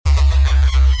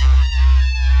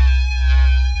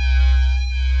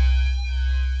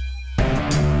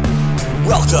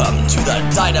Welcome to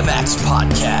the Dyna Maxx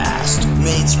podcast,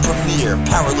 Maine's premier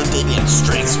Paralympian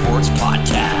strength sports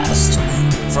podcast.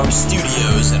 From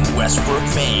studios in Westbrook,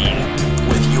 Maine,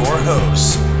 with your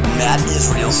hosts, Matt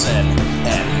Israelson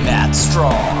and Matt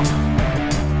Strong.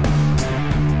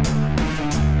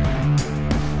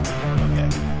 Okay.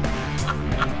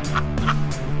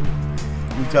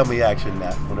 You tell me action,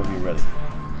 Matt, whenever you're ready.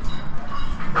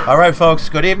 All right, folks,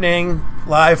 good evening.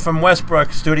 Live from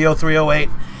Westbrook, Studio 308.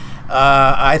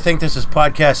 I think this is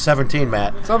podcast 17,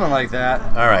 Matt. Something like that.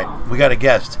 All right, we got a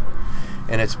guest,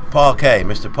 and it's Paul K.,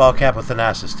 Mr. Paul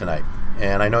Kapothanasis tonight.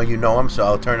 And I know you know him, so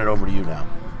I'll turn it over to you now.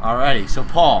 All righty, so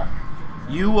Paul,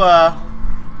 you,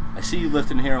 I see you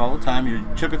lifting here all the time. You're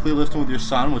typically lifting with your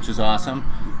son, which is awesome.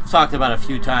 I've talked about a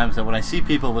few times that when I see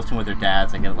people lifting with their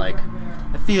dads, I get like,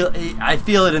 I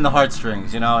feel it in the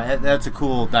heartstrings, you know? That's a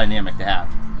cool dynamic to have.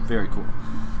 Very cool.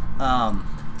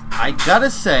 I gotta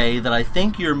say that I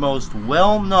think you're most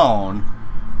well known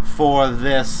for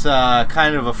this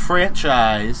kind of a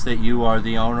franchise that you are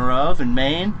the owner of in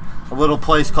Maine, a little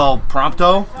place called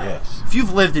Prompto. Yes. If you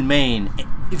live in Maine,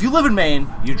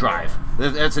 you drive.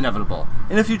 That's inevitable.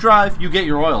 And if you drive, you get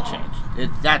your oil changed.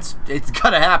 It's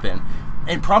gotta happen.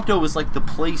 And Prompto is like the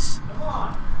place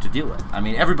to do it. I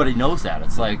mean, everybody knows that.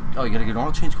 It's like, oh, you gotta get an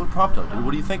oil change, go to Prompto. Dude,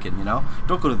 what are you thinking, you know?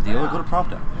 Don't go to the dealer, go to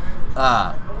Prompto.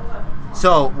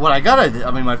 So what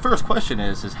my first question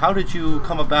is how did you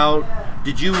come about?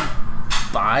 Did you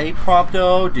buy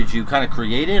Prompto? Did you kind of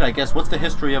create it? I guess, what's the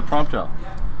history of Prompto?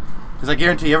 Because I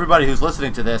guarantee everybody who's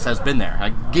listening to this has been there.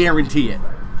 I guarantee it.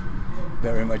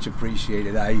 Very much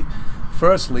appreciated. I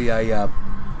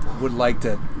would like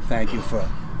to thank you for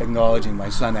acknowledging my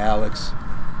son Alex,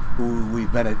 who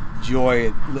we've been a joy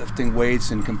at lifting weights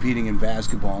and competing in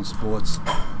basketball and sports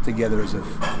together as a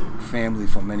family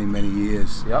for many, many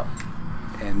years. Yep.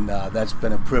 And that's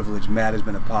been a privilege. Matt has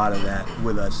been a part of that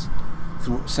with us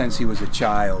since he was a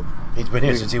child. He's been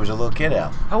here since he was a little kid, Al.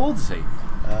 How old is he?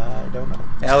 I don't know.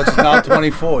 Alex is now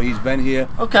 24. He's been here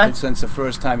since the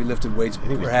first time he lifted weights,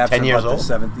 perhaps 10 years about old? the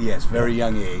seventh. Yes, very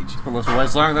young age. He lifted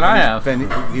weights longer than I have.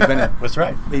 That's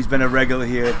right. He's been a regular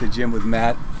here at the gym with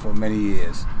Matt for many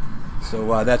years.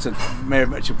 So that's a very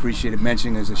much appreciated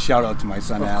mention as a shout out to my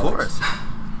son Alex. Of course.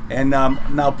 And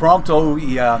now Prompto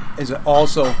is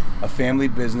also a family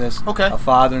business. Okay. A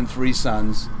father and three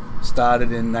sons.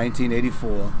 Started in 1984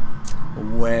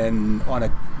 when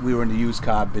we were in the used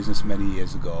car business many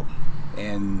years ago,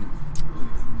 and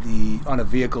on a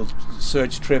vehicle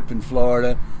search trip in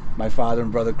Florida, my father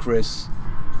and brother Chris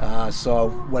saw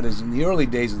what is in the early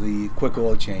days of the quick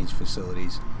oil change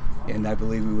facilities, and I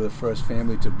believe we were the first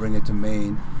family to bring it to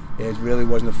Maine. It really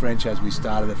wasn't a franchise. We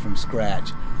started it from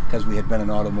scratch because we had been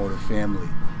an automotive family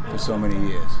for so many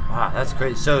years. Wow, that's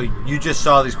great. So you just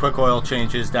saw these quick oil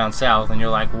changes down south, and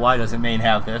you're like, why doesn't Maine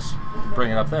have this?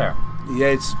 Bring it up there. Yeah,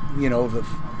 it's, the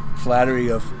flattery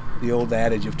of the old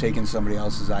adage of taking somebody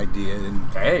else's idea. And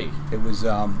hey. It was,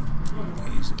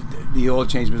 the oil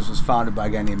change business was founded by a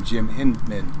guy named Jim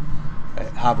Hinman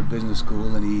at Harvard Business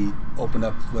School, and he opened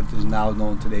up what is now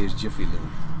known today as Jiffy Lube.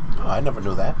 Oh, I never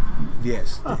knew that.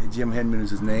 Yes, Jim Hinman is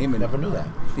his name. And never knew that.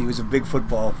 He was a big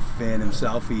football fan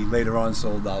himself. He later on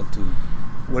sold out to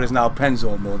what is now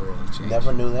Pennzoil Motor Oil Change.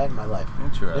 Never knew that in my life.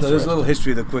 Interesting. So there's a little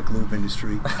history of the quick lube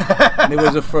industry. And it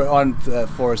was on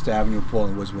Forest Avenue,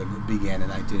 Portland, was when it began in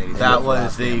 1984. That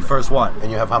was the first one. And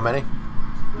you have how many?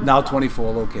 Now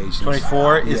 24 locations.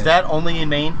 24? Yes. Is that only in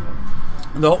Maine?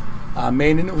 No,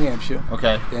 Maine and New Hampshire.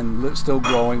 Okay. And still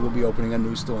growing. We'll be opening a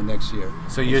new store next year.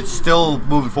 So you're still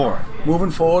moving forward?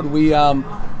 Moving forward, we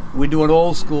do an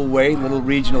old school way, little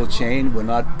regional chain.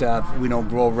 We don't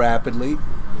grow rapidly.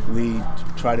 We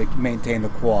try to maintain the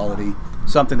quality,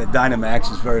 something that Dyna Maxx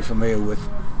is very familiar with.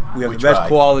 We have the best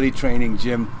quality training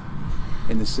gym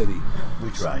in the city.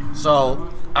 We try.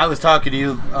 So I was talking to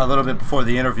you a little bit before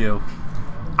the interview.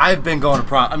 I've been going to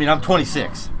Prompto. I mean, I'm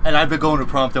 26, and I've been going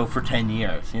to Prompto for 10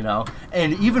 years, you know.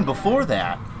 And even before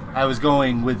that, I was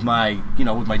going with my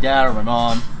dad or my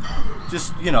mom.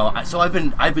 Just, so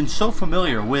I've been so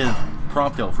familiar with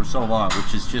Prompto for so long,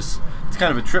 which is just, it's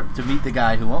kind of a trip to meet the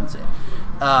guy who owns it.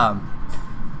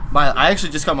 I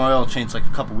actually just got my oil changed like a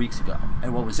couple weeks ago,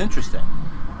 and what was interesting,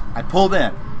 I pulled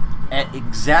in at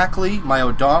my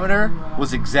odometer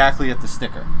was exactly at the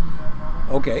sticker.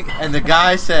 Okay. And the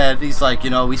guy said, he's like,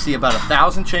 we see about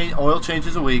 1,000 oil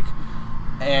changes a week,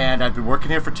 and I've been working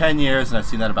here for 10 years, and I've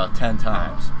seen that about 10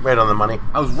 times. Right on the money.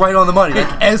 I was right on the money.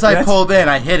 Like, as I pulled in,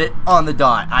 I hit it on the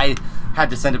dot. had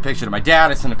to send a picture to my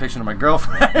dad. I sent a picture to my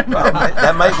girlfriend. Well,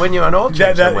 that might win you an oil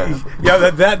change.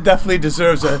 That definitely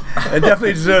deserves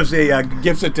a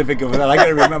gift certificate for that. I got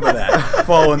to remember that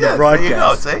following the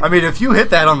broadcast. There you go, see? I mean, if you hit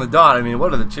that on the dot, I mean,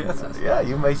 what are the chances? Yeah,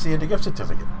 you may see in the gift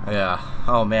certificate. Yeah.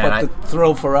 Oh man. But the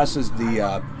thrill for us is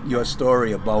your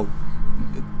story about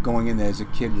going in there as a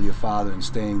kid with your father and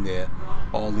staying there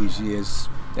all these years.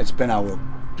 That's been our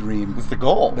dream. It's the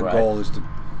goal. The goal is to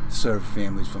serve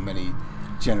families for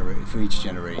each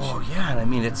generation. Oh yeah, and I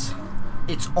mean it's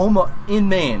almost in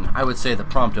Maine. I would say the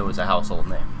Prompto is a household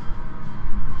name.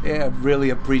 Yeah, I really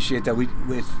appreciate that.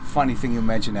 It's a funny thing you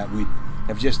mentioned that we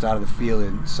have just started to feel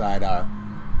inside our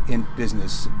in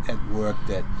business at work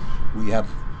that we have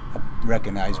a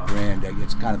recognized brand. That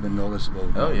it's kind of been noticeable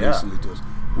recently to us.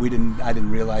 I didn't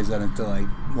realize that until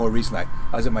more recently.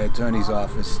 I was at my attorney's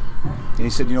office, and he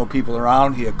said, people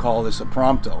around here call this a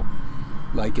Prompto,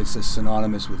 like it's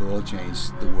synonymous with oil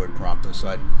change, the word Prompto. So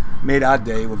I made our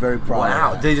day. We're very proud of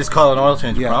that. Wow, they just call it an oil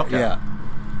change Prompto. Yeah.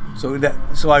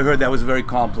 So I heard that was a very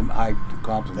compliment.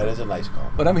 That is a nice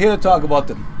compliment. But I'm here to talk about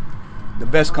the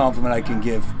best compliment I can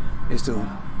give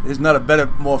there's not a better,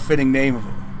 more fitting name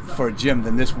for a gym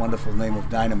than this wonderful name of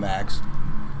Dyna Maxx,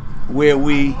 where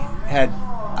we had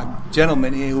a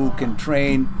gentleman here who can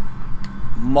train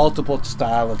multiple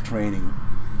style of training,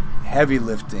 heavy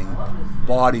lifting,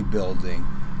 bodybuilding,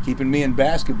 keeping me in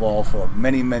basketball for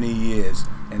many, many years,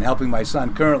 and helping my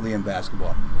son currently in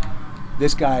basketball.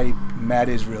 This guy, Matt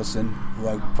Israelson, who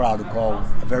I'm proud to call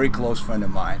a very close friend of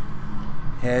mine,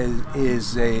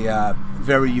 is a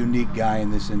very unique guy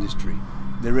in this industry.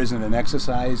 There isn't an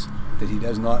exercise that he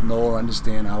does not know or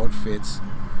understand how it fits,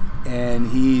 and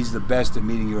he's the best at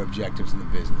meeting your objectives in the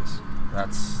business.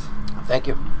 Thank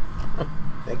you.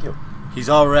 Thank you. He's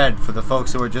all red for the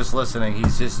folks who are just listening.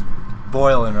 He's just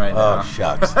boiling right now. Oh,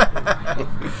 shucks.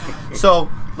 So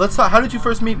let's talk. How did you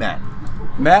first meet Matt?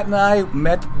 Matt and I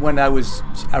met when I was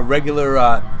a regular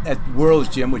at World's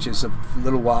Gym, which is a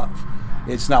little while.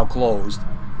 It's now closed,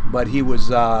 but he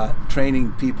was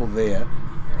training people there,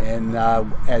 and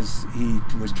as he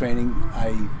was training,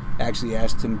 I actually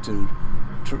asked him to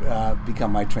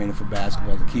become my trainer for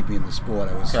basketball to keep me in the sport.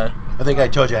 I think I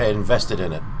told you I had invested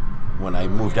in it when I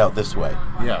moved out this way.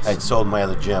 Yes. I had sold my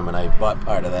other gym, and I bought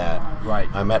part of that. Right.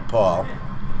 I met Paul.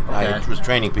 Okay. I was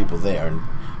training people there and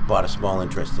bought a small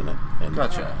interest in it. And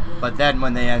Gotcha. But then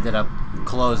when they ended up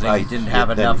closing, you didn't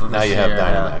have enough of a now you share. have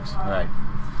Dyna Maxx. Right.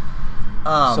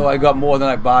 So I got more than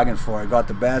I bargained for. I got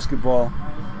the basketball,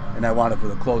 and I wound up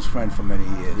with a close friend for many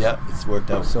years. Yeah, it's worked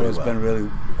out So pretty it's well. been really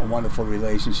a wonderful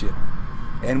relationship.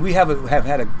 And we have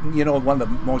had one of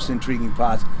the most intriguing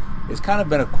parts. It's kind of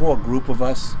been a core group of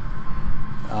us.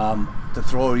 To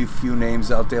throw a few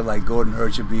names out there, like Gordon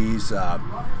Hirschbees,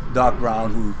 Doc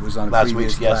Brown, who was on last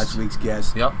week's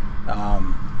guest. Yep.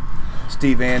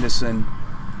 Steve Anderson,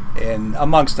 and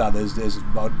amongst others. There's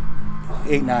about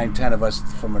 8, 9, 10 of us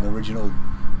from an original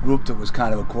group that was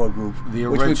kind of a core group. The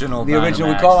original. We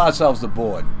call ourselves the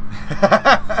board.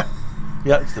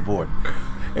 Yeah, it's the board.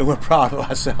 And we're proud of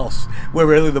ourselves. We're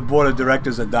really the board of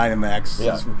directors at Dyna Maxx.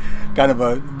 Yeah. It's kind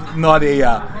of not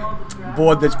a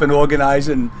board that's been organized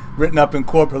and written up in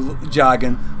corporate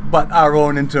jargon, but our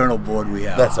own internal board we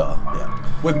have. That's all.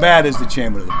 Yeah. With Matt as the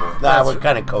chairman of the board. Nah, we're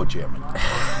kind of co-chairman.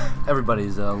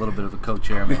 Everybody's a little bit of a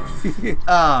co-chairman.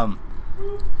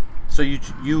 So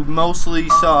you mostly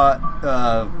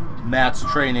saw Matt's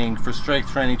training for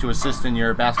strength training to assist in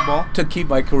your basketball? To keep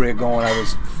my career going,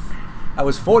 I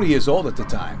was 40 years old at the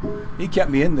time. He kept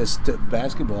me in this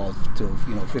basketball till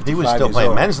 55 He was still years playing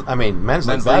old. men's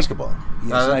league basketball.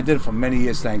 Yes, and I did it for many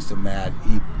years thanks to Matt.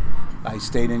 I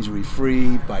stayed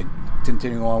injury-free by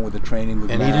continuing on with the training with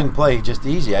Matt. And he didn't play just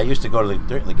easy. I used to go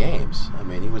to the games. I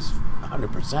mean, he was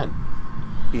 100%.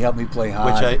 He helped me play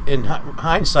hard. Which, in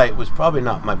hindsight, was probably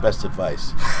not my best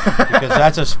advice. Because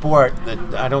that's a sport that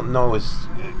I don't know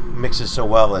mixes so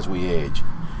well as we age.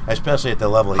 Especially at the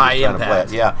level he was trying to play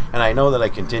at. Yeah, and I know that I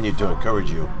continued to encourage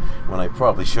you when I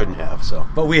probably shouldn't have. So,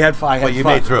 but we had fun. But you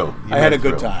made through. I had a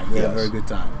good time. We had a very good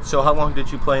time. So how long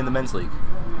did you play in the men's league?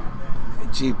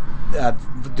 Gee,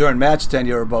 during Matt's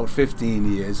tenure, about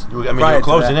 15 years. I mean, you were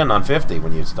closing in on 50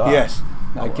 when you stopped. Yes.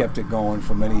 I kept it going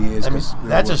for many years. I mean,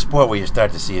 that's a sport where you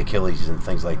start to see Achilles and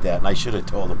things like that, and I should have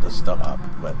told him to stop,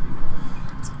 but...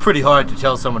 It's pretty hard to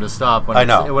tell someone to stop when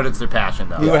it's their passion,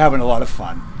 though. We were having a lot of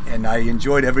fun, and I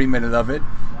enjoyed every minute of it.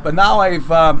 But now I've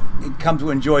come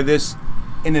to enjoy this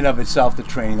in and of itself, the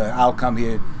training. I'll come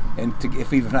here, and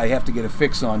if even I have to get a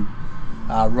fix on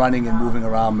running and moving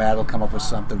around, Matt will come up with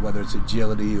something, whether it's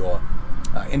agility or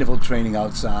interval training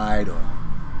outside or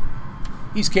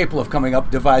he's capable of coming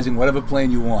up, devising whatever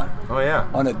plan you want. Oh yeah.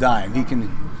 On a dime, he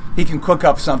can cook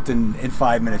up something in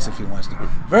 5 minutes if he wants to.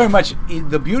 Very much.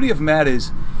 The beauty of Matt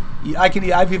is,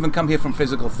 I've even come here from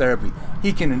physical therapy.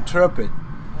 He can interpret,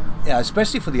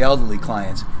 especially for the elderly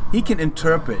clients. He can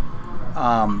interpret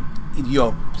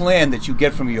your plan that you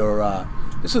get from your.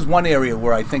 This is one area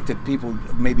where I think that people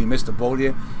maybe missed the boat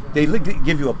here. They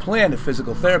give you a plan of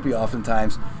physical therapy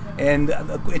oftentimes, and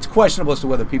it's questionable as to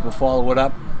whether people follow it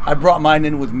up. I brought mine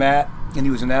in with Matt, and he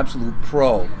was an absolute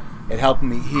pro at helping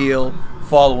me heal,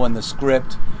 following the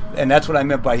script, and that's what I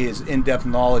meant by his in-depth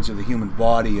knowledge of the human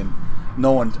body and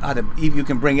knowing how to. You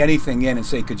can bring anything in and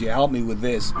say, "Could you help me with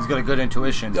this?" He's got a good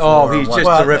intuition. Oh, he's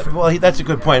just terrific. Well, that's a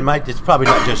good point. It's probably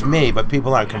not just me, but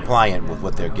people aren't compliant with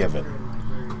what they're given.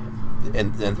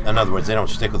 In other words, they don't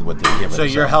stick with what they're given. So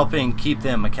you're helping keep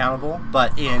them accountable,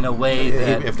 but in a way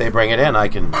that if they bring it in, I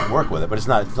can work with it. But it's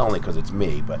not. It's only because it's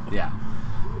me. But yeah,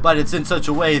 but it's in such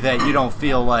a way that you don't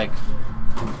feel like.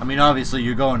 I mean, obviously,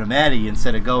 you're going to Matty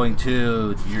instead of going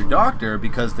to your doctor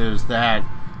because there's that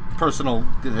personal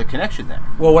the connection there.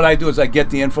 Well, what I do is I get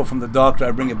the info from the doctor.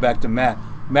 I bring it back to Matt.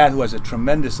 Matt, who has a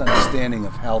tremendous understanding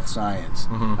of health science.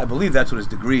 I believe that's what his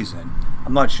degree's in.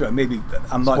 I'm not sure. Maybe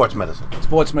I'm not. Sports medicine.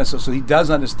 Sports medicine. So he does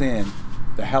understand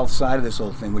the health side of this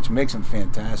whole thing, which makes him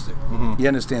fantastic. He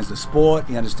understands the sport.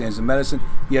 He understands the medicine.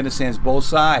 He understands both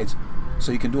sides.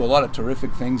 So you can do a lot of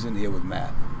terrific things in here with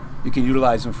Matt. You can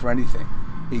utilize him for anything.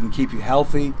 He can keep you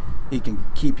healthy. He can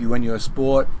keep you in your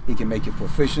sport. He can make you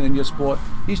proficient in your sport.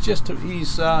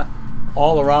 He's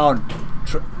all around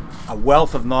a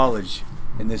wealth of knowledge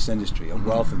in this industry. A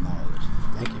wealth of knowledge.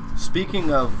 Thank you.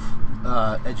 Speaking of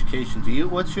education,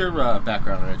 what's your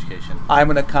background in education? I'm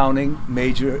an accounting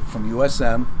major from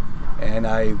USM, and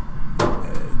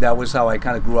that was how I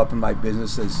kind of grew up in my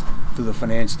businesses through the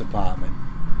finance department.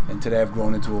 And today I've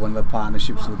grown into one of the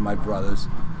partnerships with my brothers,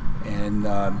 and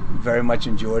very much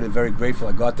enjoyed it. Very grateful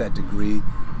I got that degree.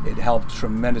 It helped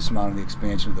tremendous amount of the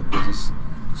expansion of the business,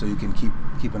 so you can keep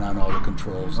an eye on all the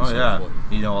controls and so forth.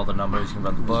 You know all the numbers, you can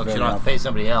run the books, you don't have to pay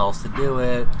somebody else to do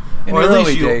it. In or the at early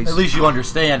least days. At least you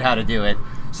understand how to do it,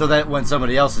 so that when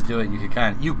somebody else is doing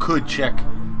it, you could check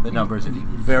the numbers and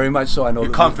very much so. I know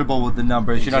you're comfortable with the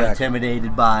numbers. Exactly. You're not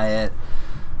intimidated by it.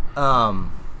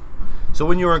 So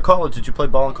when you were in college, did you play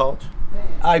ball in college?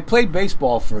 I played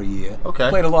baseball for a year. Okay.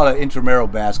 Played a lot of intramural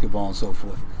basketball and so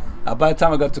forth. By the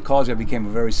time I got to college, I became a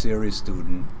very serious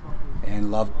student and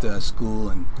loved school.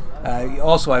 And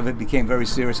also, I became very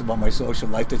serious about my social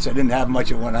life, which I didn't have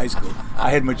much at one high school.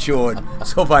 I had matured,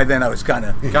 so by then I was kind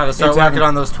of start working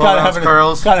on those 12-ounce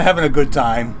curls. Kind of having a good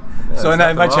time. Yeah, so and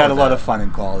I much had a lot of fun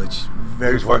in college. He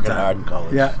was working hard in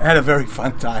college. Yeah, I had a very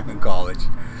fun time in college,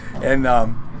 and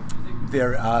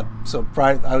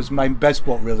my best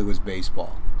sport really was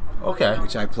baseball. Okay.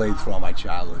 Which I played through all my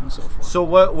childhood and so forth. So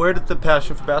where did the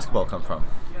passion for basketball come from?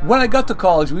 When I got to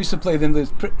college, we used to play in the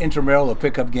intramural or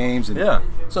pickup games. And yeah.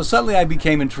 So suddenly I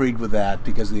became intrigued with that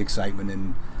because of the excitement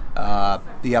and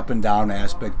the up and down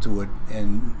aspect to it.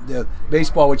 And the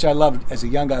baseball, which I loved as a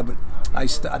young guy, but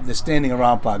the standing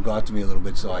around part got to me a little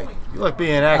bit. So you like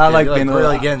being active. I like being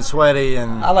really getting sweaty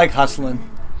and. I like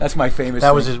hustling. That's my famous.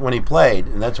 That was when he played,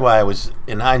 and that's why I was.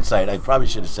 In hindsight, I probably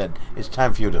should have said, "It's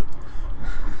time for you to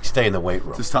stay in the weight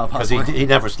room." To stop because hustling. he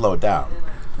never slowed down.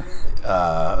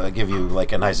 I'll give you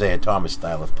like an Isaiah Thomas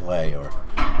style of play, or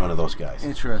one of those guys.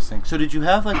 Interesting. So did you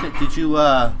have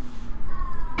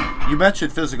you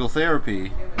mentioned physical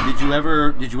therapy. Did you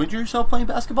injure yourself playing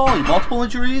basketball? Are you multiple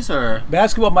injuries or?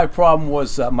 Basketball, my problem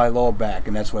was my lower back,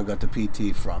 and that's where I got the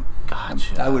PT from.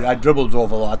 Gotcha. I dribbled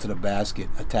over a lot to the basket,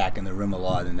 attacking the rim a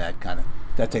lot, and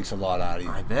that takes a lot out of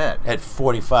you. I bet. At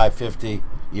 45, 50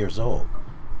 years old,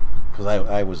 because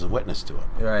I was a witness to it.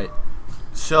 Right.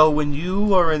 So when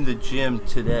you are in the gym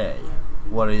today,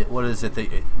 what is it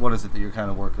that you're kind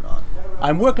of working on?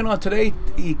 I'm working on today.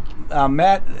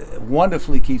 Matt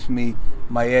wonderfully keeps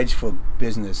my edge for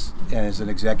business, and as an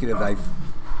executive, I've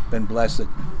been blessed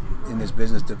in this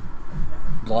business to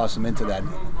blossom into that.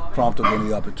 Prompto gave me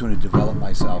the opportunity to develop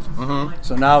myself. Mm-hmm.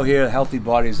 So now here, a healthy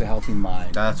body is a healthy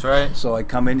mind. That's right. So I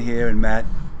come in here, and Matt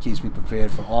keeps me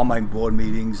prepared for all my board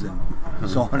meetings and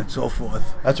so on and so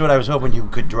forth. That's what I was hoping you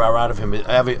could draw out of him.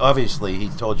 Obviously, he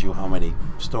told you how many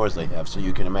stores they have, so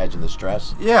you can imagine the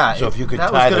stress. Yeah. So if you could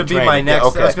that tie was the going to be my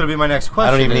next. That was going to be my next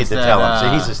question. I don't even need to tell him.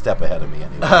 So he's a step ahead of me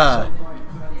anyway.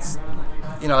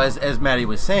 As Matty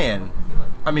was saying,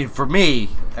 I mean, for me,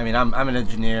 I'm an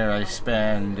engineer. I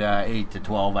spend 8 to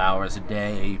 12 hours a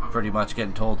day pretty much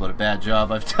getting told what a bad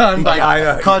job I've done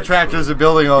by contractors and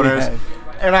building owners. Yeah.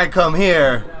 And I come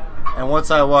here, and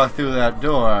once I walk through that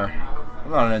door,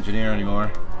 I'm not an engineer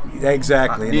anymore.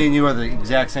 Exactly. Me and you are the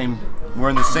exact same. We're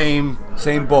in the same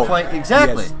boat.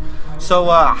 Exactly. Yes. So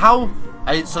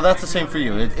so that's the same for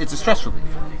you. It's a stress relief.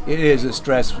 It is a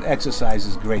stress. Exercise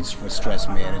is great for stress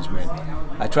management.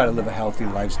 I try to live a healthy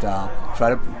lifestyle.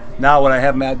 Now what I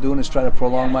have Matt doing is try to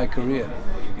prolong my career,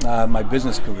 my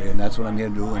business career, and that's what I'm here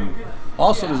to do. And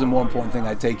also, there's a more important thing.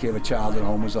 I take care of a child at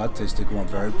home who's autistic, who I'm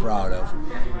very proud of,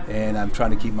 and I'm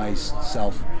trying to keep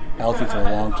myself healthy for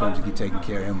the long term to keep taking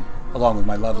care of him, along with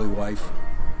my lovely wife,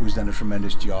 who's done a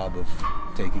tremendous job of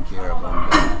taking care of him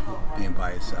and being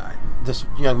by his side. This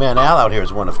young man, Al, out here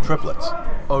is one of triplets.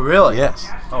 Oh, really? Yes.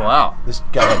 Oh, wow. This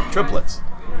guy had triplets.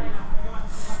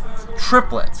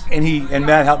 Triplets. And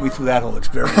Matt helped me through that whole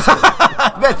experience.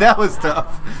 I bet that was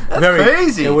tough. That's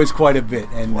crazy. It was quite a bit.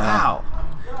 And wow.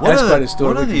 That's quite a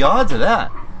story. What are the odds of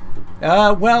that?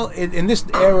 Well, in this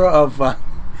era of,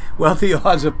 the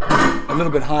odds are a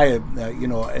little bit higher,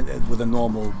 with a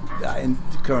normal, in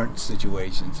current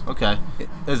situations. Okay.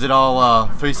 Is it all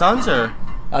 3 sons or?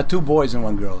 2 boys and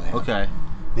 1 girl. Okay.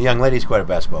 The young lady's quite a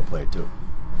basketball player, too.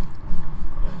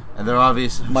 And they're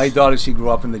obvious. My daughter, she grew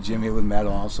up in the gym here with Matt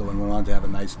also and went on to have a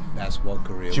nice basketball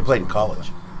career. She played in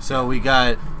college. So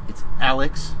it's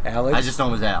Alex. Alex. I just know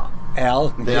him as Al.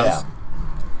 Al. Yeah.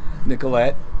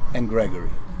 Nicolette and Gregory.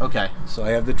 Okay. So I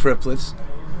have the triplets.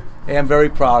 And I'm very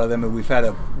proud of them, and we've had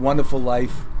a wonderful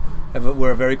life.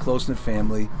 We're a very close-knit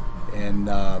family, and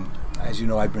as you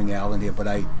know, I bring Al in here, but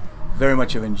I very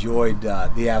much have enjoyed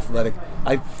the athletic.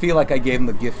 I feel like I gave him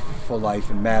the gift for life,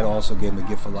 and Matt also gave him the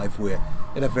gift for life, where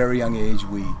at a very young age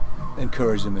we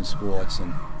encourage them in sports,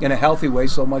 and in a healthy way,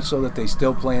 so much so that they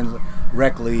still play in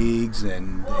rec leagues,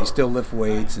 and they still lift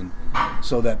weights, and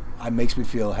so that it makes me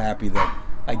feel happy that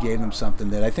I gave them something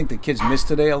that I think the kids miss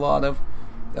today a lot of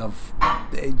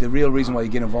the real reason why you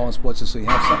get involved in sports is so you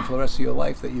have something for the rest of your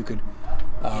life that you could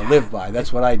live by.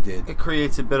 That's what I did. It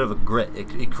creates a bit of a grit.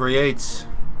 It creates,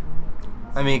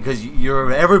 because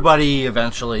everybody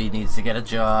eventually needs to get a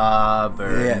job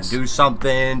or do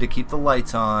something to keep the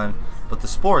lights on. But the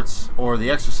sports or the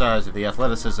exercise or the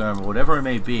athleticism or whatever it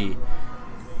may be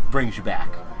brings you back.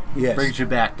 Yes. Brings you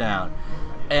back down.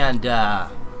 And, I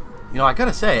got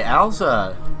to say, Al's,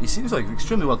 he seems like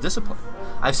extremely well disciplined.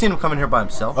 I've seen him come in here by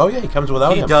himself. Oh, yeah, he comes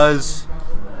without him. He does.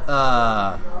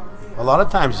 A lot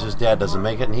of times his dad doesn't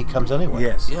make it, and he comes anyway.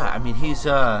 Yes. Yeah,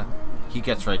 he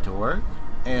gets right to work,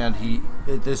 and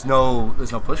there's no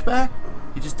pushback.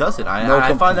 He just does it.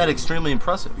 I find that extremely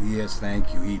impressive. Yes,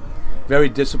 thank you. Very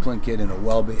disciplined kid and a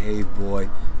well-behaved boy.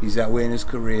 He's that way in his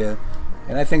career,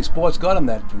 and I think sports got him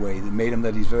that way. It made him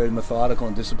that he's very methodical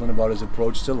and disciplined about his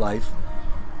approach to life,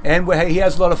 and he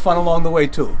has a lot of fun along the way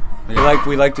too. Yeah.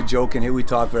 We like to joke, and here we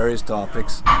talk various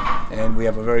topics, and we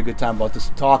have a very good time about this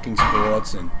talking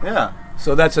sports, and yeah.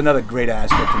 So that's another great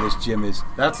aspect of this gym is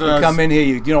you come in here,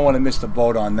 you don't want to miss the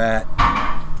boat on that,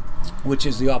 which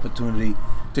is the opportunity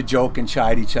to joke and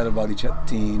chide each other about each other's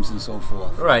teams and so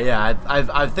forth. Right. Yeah.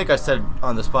 I think I said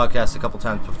on this podcast a couple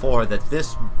times before that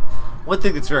one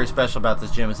thing that's very special about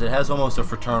this gym is it has almost a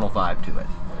fraternal vibe to it,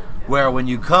 where when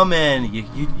you come in,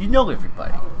 you know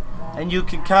everybody. And you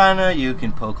can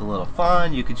poke a little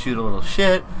fun, you can shoot a little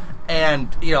shit, and,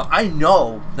 I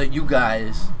know that you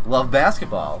guys love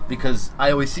basketball, because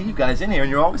I always see you guys in here, and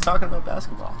you're always talking about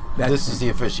basketball. This is the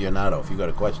aficionado, if you got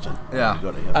a question. Yeah. You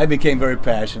go to him. I became very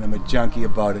passionate, I'm a junkie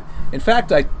about it. In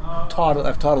fact, I've taught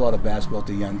a lot of basketball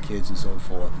to young kids and so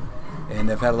forth,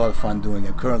 and I've had a lot of fun doing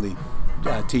it. Currently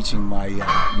teaching my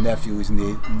nephew, he's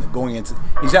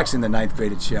actually in the 9th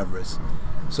grade at Chevrolet.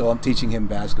 So I'm teaching him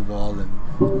basketball, and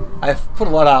I've put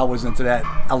a lot of hours into that,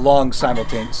 along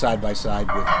simultaneously, side by side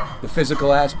with the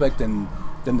physical aspect and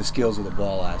then the skills of the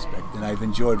ball aspect. And I've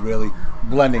enjoyed really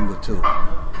blending the two.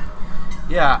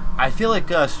 Yeah, I feel like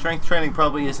strength training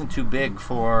probably isn't too big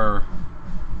for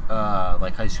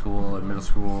like high school and middle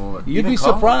school. You'd be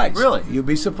college. surprised. Really? You'd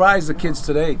be surprised, the kids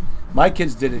today. My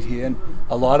kids did it here, and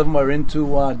a lot of them are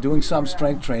into doing some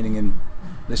strength training. And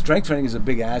the strength training is a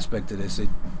big aspect of this. It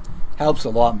helps a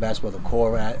lot in basketball, the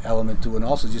core element to it, and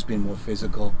also just being more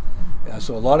physical.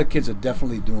 So a lot of kids are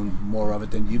definitely doing more of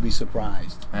it than you'd be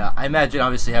surprised. I imagine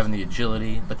obviously having the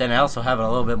agility, but then also having a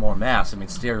little bit more mass.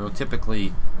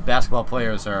 Stereotypically, basketball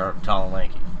players are tall and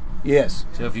lanky. Yes.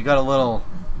 So if you got a little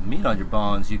meat on your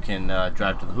bones, you can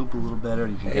drive to the hoop a little better.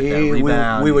 You can get that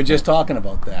rebound. We were just talking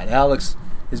about that. Alex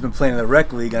has been playing in the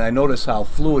rec league, and I notice how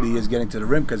fluid he is getting to the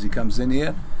rim because he comes in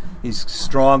here. He's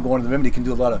strong going to the rim, and he can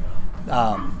do a lot of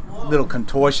little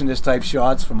contortionist type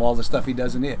shots from all the stuff he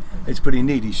does in here. It's pretty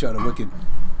neat. He shot a wicked,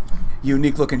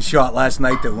 unique looking shot last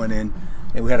night that went in,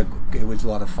 and it was a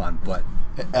lot of fun. But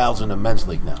Al's in the men's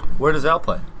league now. Where does Al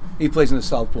play? he plays in the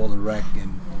South Portland Rec,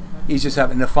 and he's just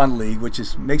having a fun league, which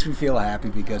is makes me feel happy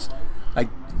because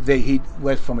he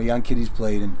went from a young kid he's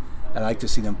played, and I like to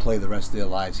see them play the rest of their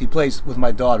lives. He plays with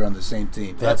my daughter on the same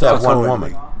team. They have to have one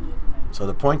woman. So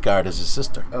the point guard is his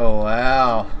sister. Oh,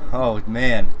 wow. Oh,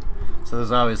 man. So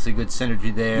there's obviously good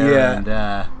synergy there. Yeah.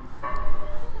 And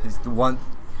he's the one,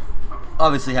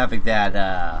 obviously having that,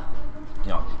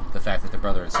 the fact that they're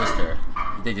brother and sister,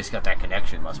 they just got that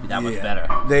connection must be that much better.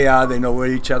 They are. They know where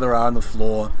each other are on the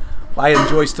floor. I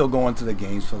enjoy still going to the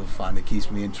games for the fun. It keeps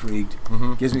me intrigued.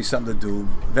 Mm-hmm. Gives me something to do.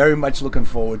 Very much looking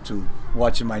forward to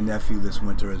watching my nephew this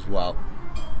winter as well.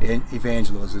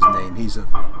 Evangelo is his name. He's a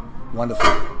wonderful.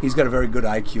 He's got a very good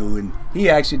IQ, and he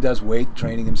actually does weight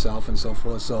training himself and so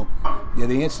forth. So, yeah,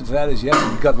 the answer to that is yes.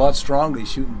 He got a lot stronger.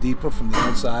 He's shooting deeper from the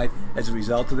outside as a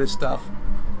result of this stuff,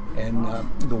 and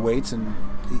the weights. And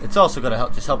it's also going to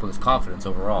help with his confidence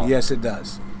overall. Yes, it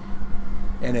does,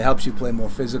 and it helps you play more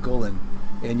physical and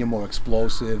you're more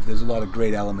explosive. There's a lot of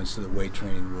great elements to the weight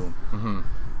training room. Mm-hmm.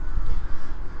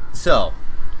 So,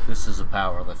 this is a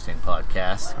powerlifting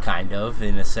podcast, kind of,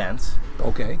 in a sense.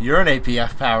 Okay. You're an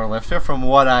APF powerlifter from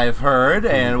what I've heard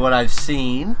and what I've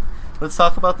seen. Let's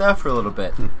talk about that for a little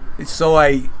bit. So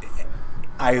I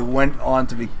went on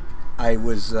to be, I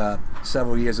was,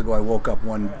 several years ago, I woke up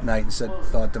one night and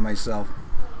thought to myself,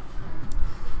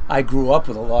 I grew up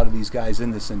with a lot of these guys in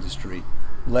this industry.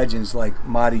 Legends like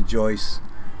Matty Joyce,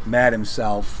 Matt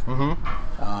himself,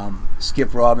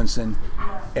 Skip Robinson,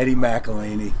 Eddie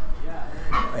McElhaney,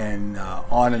 and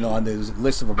on and on. There's a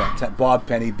list of about 10, Bob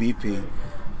Penny, BP.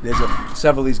 There's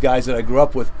several of these guys that I grew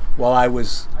up with while I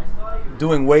was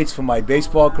doing weights for my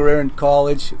baseball career in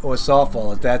college or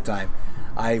softball at that time.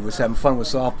 I was having fun with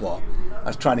softball. I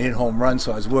was trying to hit home runs,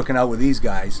 so I was working out with these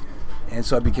guys. And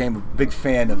so I became a big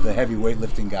fan of the heavy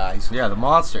weightlifting guys. Yeah, the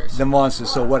monsters. The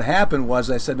monsters. So what happened was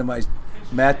I said to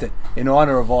Matt that in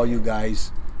honor of all you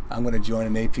guys, I'm going to join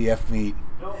an APF meet.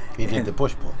 He did the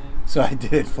push-pull. So I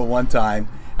did it for one time.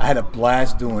 I had a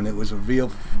blast doing it. It was a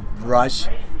real rush.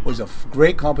 It was a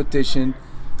great competition.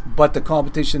 But the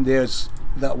competition there's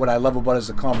what I love about it is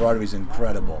the camaraderie is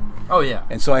incredible. Oh, yeah.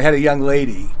 And so I had a young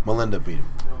lady. Melinda beat him.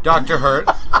 Dr. Hurt.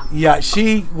 Yeah,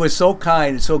 she was so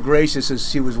kind and so gracious as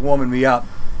she was warming me up,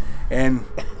 and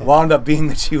wound up being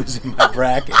that she was in my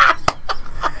bracket.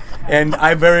 And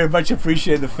I very much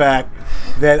appreciate the fact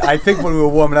that I think when we were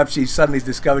warming up, she suddenly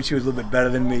discovered she was a little bit better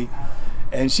than me.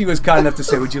 And she was kind enough to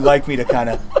say, would you like me to kind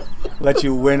of let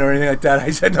you win or anything like that?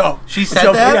 I said, no. She said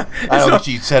that? Yeah. I don't think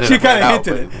she said it. She kind of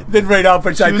hinted it. Didn't right out,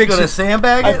 but she I was think going to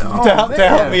sandbag it? To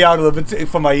help me out a little bit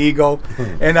for my ego.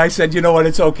 And I said, you know what,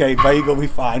 it's okay. My ego will be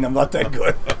fine. I'm not that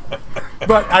good.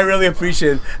 But I really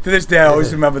appreciate it. To this day, I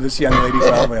always remember this young lady.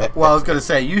 Well, I was going to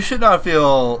say, you should not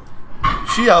feel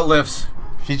she outlifts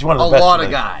She's one of the best lot of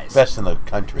guys. Best in the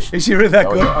country. Is she really that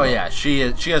good? Oh, yeah. She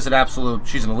has an absolute,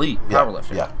 she's an elite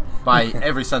powerlifter. Yeah. By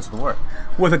every sense of the word.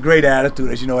 With a great attitude.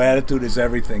 As you know, attitude is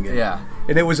everything.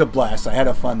 And it was a blast. I had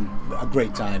a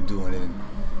great time doing it.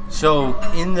 So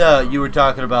you were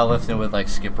talking about lifting with like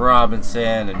Skip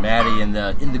Robinson and Matty in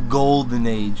the golden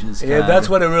ages. Yeah, that's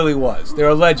what it really was.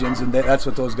 They're legends, and that's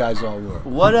what those guys all were.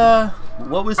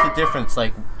 What was the difference?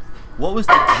 Like, what was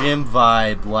the gym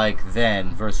vibe like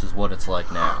then versus what it's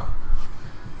like now?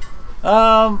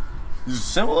 Is it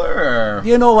similar? Or?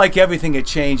 You know, like everything, it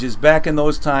changes. Back in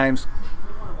those times,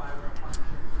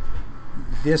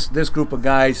 this group of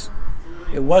guys,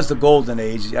 it was the golden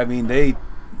age. I mean, the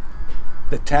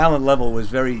talent level was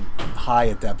very high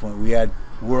at that point. We had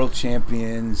world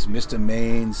champions, Mr.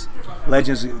 Maines,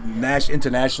 legends,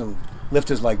 international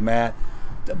lifters like Matt.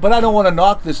 But I don't want to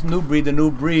knock this new breed. The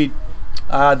new breed,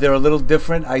 they're a little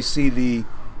different. I see the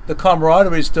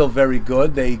camaraderie is still very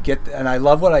good. And I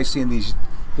love what I see in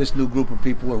this new group of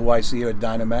people who I see here at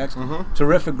Dyna Maxx. Mm-hmm.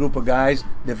 Terrific group of guys.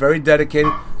 They're very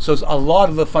dedicated. So a lot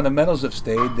of the fundamentals have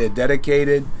stayed. They're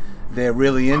dedicated. They're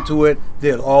really into it.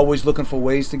 They're always looking for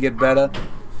ways to get better.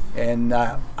 And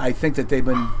I think that they've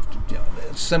been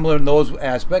similar in those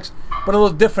aspects, but a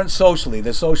little different socially.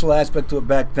 The social aspect to it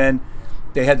back then,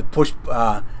 they had to push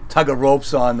tug of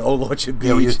ropes on Old Orchard Beach.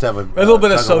 Yeah, we used to have a little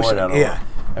bit of social.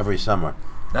 Every summer.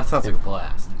 That sounds like a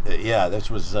blast. Yeah, this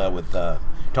was with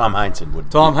Tom Heinsohn.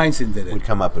 Tom Heinsohn did it. Would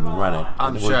come up and run it.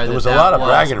 I'm sure there was a lot of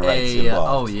bragging rights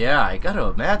involved. Oh yeah, I got to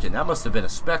imagine that must have been a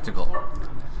spectacle.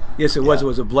 Yes, it was. It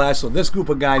was a blast. So this group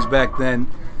of guys back then,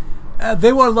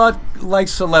 they were a lot like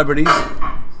celebrities.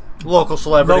 Local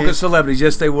celebrities.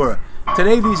 Yes, they were.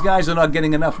 Today, these guys are not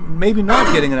getting enough, maybe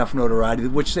not getting enough notoriety,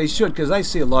 which they should, because I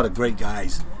see a lot of great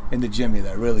guys in the gym here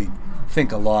that really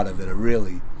think a lot of it, are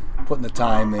really putting the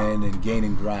time in and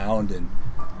gaining ground and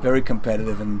very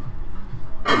competitive. And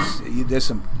there's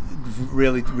some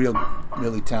real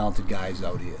really talented guys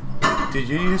out here. Did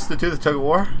you used to do the tug of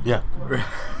war? Yeah.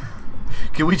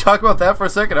 Can we talk about that for a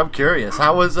second? I'm curious.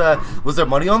 How was there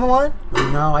money on the line?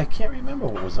 No, I can't remember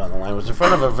what was on the line. It was in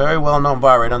front of a very well-known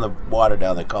bar right on the water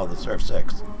down there called the Surf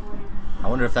Six. I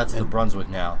wonder if that's the Brunswick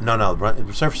now. No,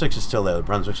 the Surf Six is still there. The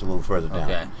Brunswick's a little further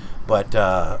down. Okay. But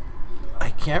I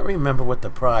can't remember what the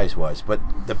prize was. But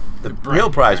the real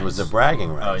prize was the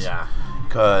bragging rights. Oh, yeah.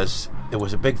 Because it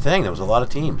was a big thing. There was a lot of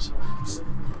teams.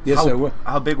 Yes, sir.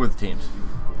 How big were the teams?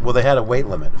 Well, they had a weight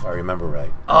limit, if I remember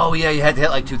right. Oh, yeah, you had to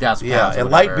hit like 2,000 pounds. Yeah, and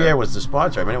Light Beer was the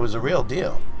sponsor. I mean, it was a real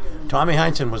deal. Tommy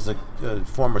Heinsohn was the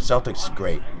former Celtics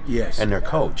great. Yes. And their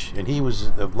coach. And he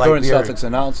was the Light Current Beer. Celtics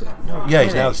announcer. Yeah,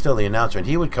 he's now still the announcer. And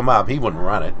he would come up. He wouldn't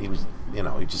run it. He was, he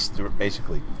just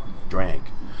basically drank.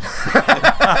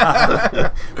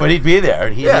 But he'd be there.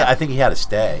 And I think he had to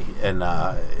stay. And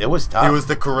it was tough. It was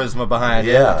the charisma behind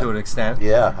it to an extent.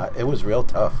 Yeah, it was real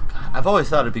tough. I've always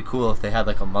thought it'd be cool if they had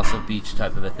like a Muscle Beach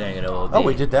type of a thing at OOB. Oh,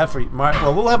 we did that for Marty.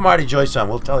 Well, we'll have Marty Joyce on.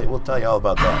 We'll tell you all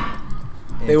about that.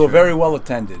 They were very well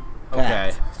attended.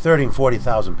 Okay. 30,000 and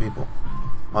 40,000 people.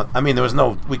 I mean,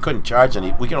 we couldn't charge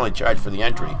any. We can only charge for the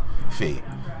entry fee.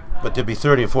 But there'd be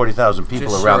 30,000 and 40,000 people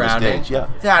Just around the surrounding. stage. Yeah.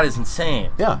 That is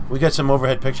insane. Yeah, we got some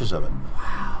overhead pictures of it.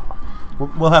 Wow.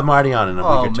 We'll have Marty on in a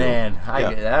week or two. Oh, man.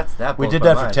 Yeah. We blows did my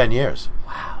that mind. for 10 years.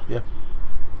 Wow. Yeah.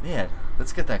 Man,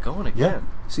 let's get that going again.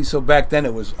 See, so back then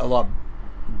it was a lot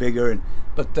bigger,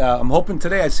 but I'm hoping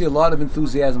today I see a lot of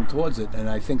enthusiasm towards it, and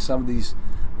I think some of these,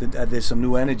 there's some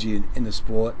new energy in the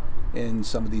sport, and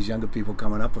some of these younger people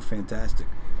coming up are fantastic.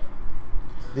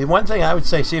 The one thing I would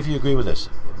say, see if you agree with this,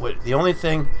 the only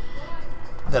thing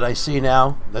that I see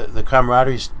now, the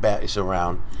camaraderie is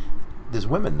around, there's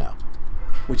women now.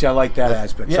 Which I like that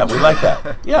aspect. Yeah, we like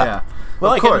that. Yeah. We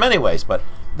like it in many ways, but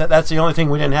that's the only thing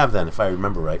we didn't have then, if I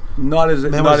remember right. Not as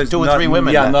there was 2 or 3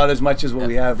 women. Yeah, not as much as what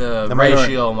we have. The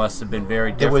ratio must have been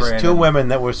very different. There was 2 women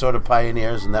that were sort of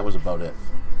pioneers, and that was about it.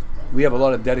 We have a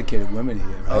lot of dedicated women here.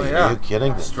 Right? Oh, yeah. Are you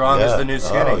kidding? Strong as the new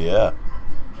skinny. Oh, yeah.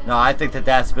 No, I think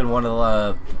that's been one of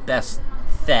the best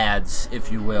fads,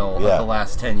 if you will, of the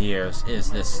last 10 years,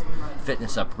 is this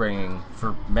fitness upbringing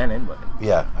for men and women.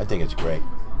 Yeah, I think it's great.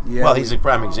 Yeah, well, he's a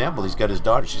prime example. He's got his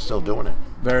daughter. She's still doing it.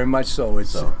 Very much so.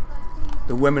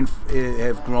 The women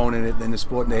have grown in the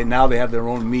sport, and now they have their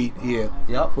own meet here,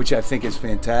 which I think is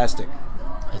fantastic.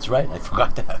 That's right. I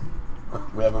forgot that.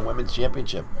 We're having women's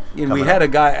championship. And we had a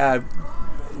guy.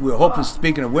 We were hoping.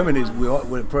 Speaking of women,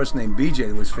 with a person named BJ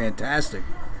that was fantastic.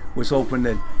 Was hoping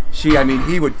that he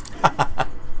would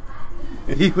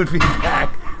be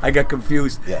back. I got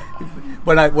confused. Yeah.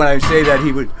 When I say that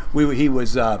he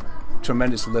was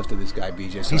tremendous lifter. This guy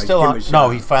BJ. So he's still on. No,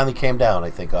 he finally came down. I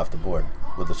think off the board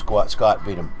with the squat. Scott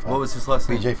beat him. What was his last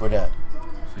name? BJ Fredette.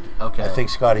 Okay. I think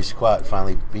Scotty's squat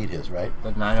finally beat his, right?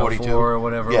 The 904 or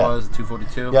whatever it was,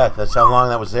 242. Yeah, that's how long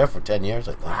that was there for 10 years,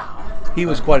 I think. Wow. He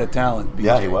was quite a talent. BJ.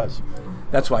 Yeah, he was.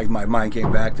 That's why my mind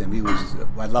came back to him.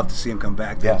 I'd love to see him come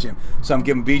back to the gym. So I'm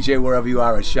giving BJ, wherever you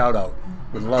are, a shout out.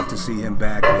 Would love to see him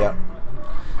back. Yeah.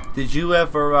 Did you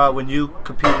ever, when you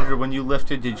competed or when you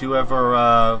lifted, did you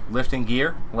ever lift in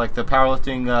gear? Like the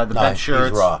powerlifting, the bench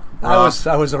shirts? He's raw. I was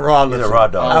a raw lifter. He's a raw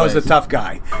dog. I was a tough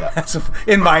guy. Yeah.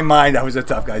 In my mind, I was a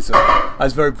tough guy. So I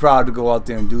was very proud to go out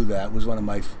there and do that. It was one of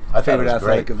my favorite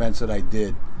athletic events that I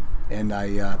did. And I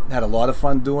had a lot of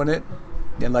fun doing it.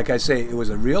 And like I say, it was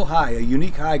a real high, a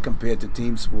unique high compared to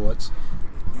team sports.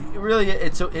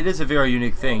 It is a very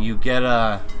unique thing. You get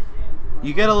a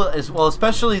well,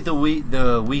 especially the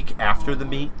week after the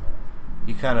meet.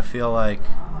 You kind of feel like, it's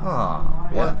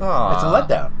a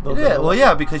letdown. Well,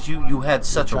 yeah, because you had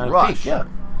such a rush. Peak,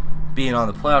 being on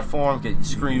the platform, getting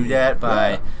screamed at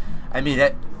by. I mean,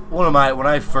 when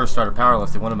I first started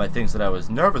powerlifting, one of my things that I was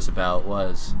nervous about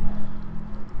was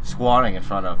squatting in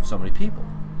front of so many people.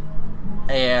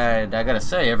 And I gotta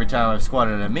say, every time I've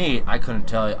squatted at a meet, I couldn't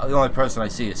tell you. The only person I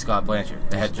see is Scott Blanchard,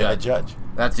 the head judge.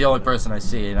 That's the only person I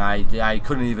see, and I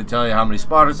couldn't even tell you how many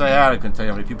spotters I had. I couldn't tell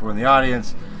you how many people were in the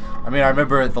audience. I mean, I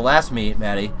remember at the last meet,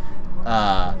 Matty,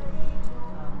 I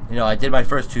did my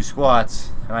first 2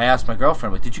 squats, and I asked my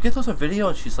girlfriend, "Did you get those on video?"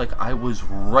 And she's like, "I was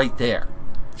right there."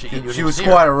 She was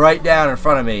squatted right down in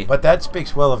front of me. But that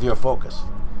speaks well of your focus.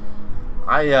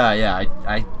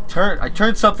 I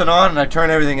turned something on and I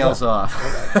turned everything else off.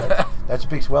 That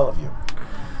speaks well of you.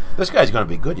 This guy's going to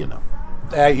be good, you know.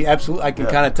 Absolutely, I can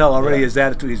kind of tell already his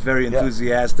attitude. He's very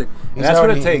enthusiastic. And that's what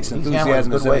it takes.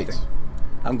 Enthusiasm is everything.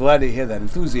 I'm glad to hear that.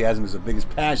 Enthusiasm is the biggest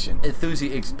passion.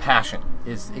 Passion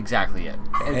is exactly it.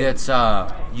 And it's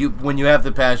when you have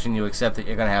the passion, you accept that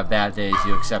you're going to have bad days.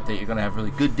 You accept that you're going to have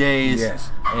really good days. Yes.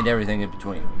 And everything in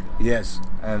between. Yes.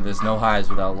 And there's no highs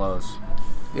without lows.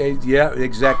 Yeah,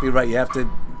 exactly right. You have to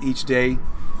each day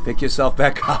pick yourself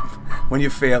back up when you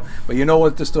fail. But you know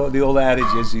what the old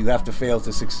adage is: you have to fail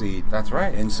to succeed. That's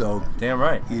right. And so, damn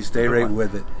right, you stay right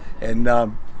with it. And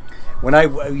when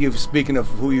you speaking of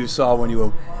who you saw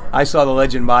I saw the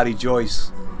legend Matty Joyce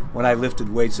when I lifted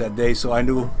weights that day. So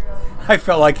I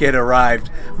felt like he had arrived.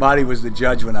 Matty was the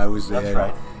judge when I was there. That's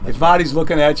right. If Matty's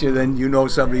looking at you, then you know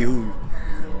somebody who.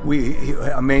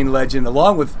 A main legend,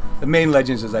 along with the main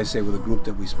legends, as I say, with a group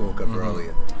that we spoke of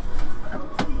earlier.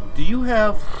 Do you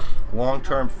have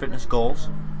long-term fitness goals?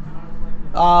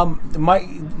 My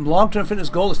long-term fitness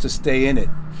goal is to stay in it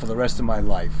for the rest of my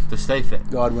life. To stay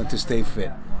fit. God went to stay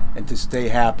fit and to stay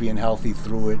happy and healthy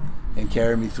through it and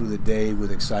carry me through the day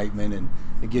with excitement. And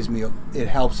it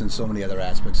helps in so many other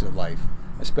aspects of life,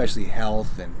 especially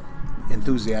health and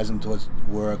enthusiasm towards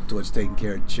work, towards taking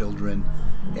care of children.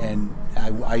 And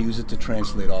I use it to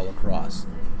translate all across.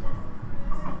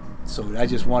 So I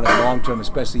just want it long-term,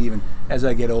 especially even as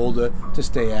I get older, to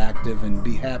stay active and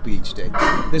be happy each day.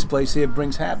 This place here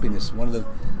brings happiness. One of the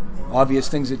obvious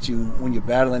things that when you're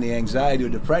battling the anxiety or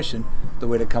depression, the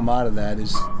way to come out of that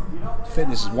is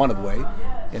fitness is one of the way,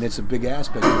 and it's a big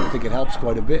aspect of it. I think it helps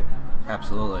quite a bit.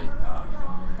 Absolutely.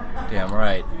 Damn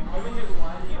right.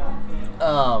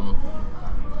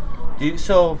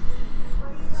 So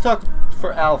let's talk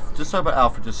for Alf. Just talk about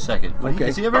Alf for just a second. Okay.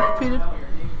 Has he ever competed?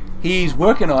 He's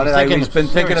working on it. He's been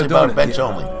thinking of doing it. Bench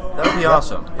only. That would be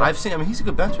awesome. Yeah. I've seen. He's a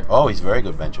good bencher. Oh, he's a very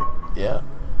good bencher. Yeah.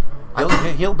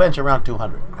 He'll bench around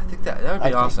 200. I think that would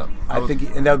be awesome. I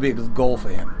think that would be a goal for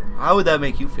him. How would that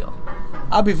make you feel?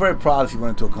 I'd be very proud if he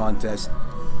went into a contest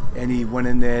and he went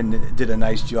in there and did a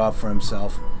nice job for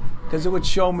himself, because it would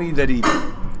show me that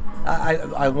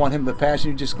I want him the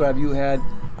passion you described you had.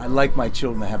 I like my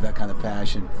children to have that kind of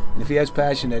passion, and if he has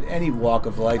passion at any walk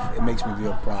of life, it makes me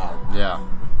feel proud. Yeah.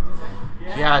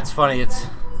 Yeah, it's funny.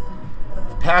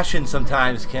 Passion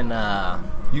sometimes can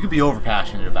you can be over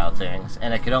passionate about things,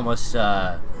 and it can almost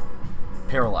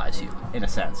paralyze you in a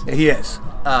sense. Yes.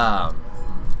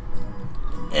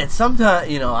 And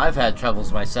sometimes, I've had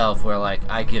troubles myself where, like,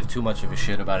 I give too much of a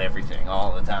shit about everything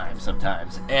all the time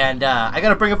sometimes. And I got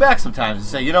to bring it back sometimes and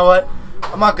say, you know what?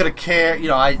 I'm not going to care.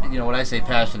 When I say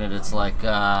passionate, it's like,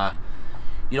 when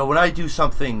I do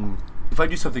something, if I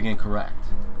do something incorrect,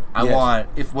 I want,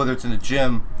 whether it's in the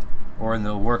gym or in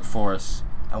the workforce,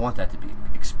 I want that to be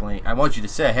explained. I want you to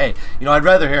say, hey, I'd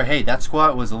rather hear, hey, that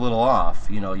squat was a little off.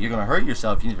 You're going to hurt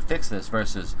yourself. You need to fix this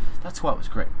versus that squat was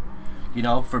great.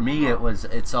 For me,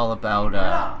 it's all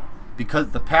about, because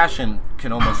the passion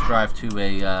can almost drive to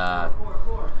a, God,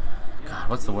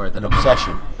 what's the word? An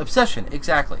obsession. Obsession,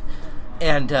 exactly.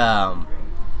 And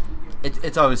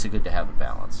it's obviously good to have a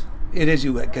balance. It is,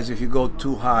 because if you go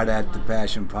too hard at the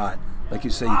passion part, like you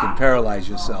say, you can paralyze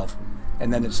yourself,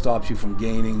 and then it stops you from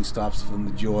gaining, stops from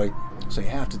the joy. So you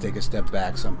have to take a step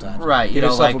back sometimes. Right,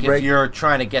 like if you're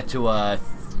trying to get to a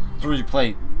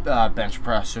 3-plate bench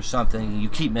press or something, you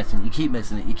keep missing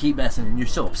it, and you're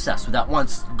so obsessed with that one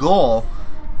goal,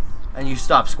 and you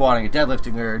stop squatting or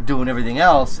deadlifting or doing everything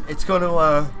else, that's going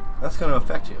to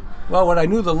affect you. Well, when I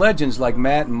knew the legends like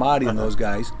Matt and Matty and those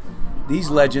guys, these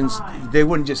legends, they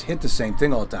wouldn't just hit the same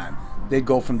thing all the time. They'd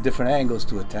go from different angles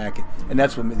to attack it, and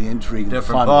that's what made the intrigue and the fun.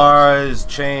 Different bars,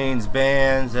 chains,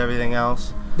 bands, everything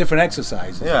else. Different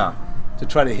exercises. Yeah. To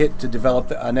try to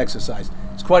develop an exercise.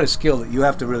 It's quite a skill that you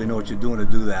have to really know what you're doing to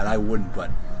do that. I wouldn't,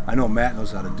 but I know Matt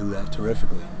knows how to do that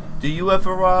terrifically. Do you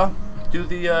ever do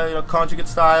the conjugate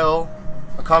style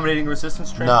accommodating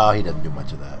resistance training? No, he doesn't do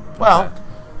much of that. Well,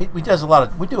 we've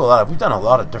done a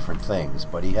lot of different things,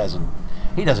 but he doesn't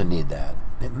need that.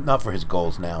 Not for his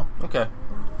goals now. Okay.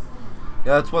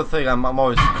 Yeah, that's one thing I'm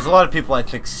always, because a lot of people I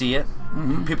think see it.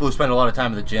 Mm-hmm. People who spend a lot of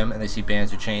time at the gym and they see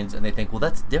bands or chains and they think, well,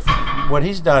 that's different. What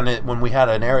he's done when we had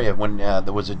an area when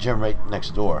there was a gym right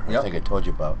next door. I think I told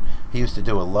you about. He used to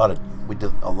do we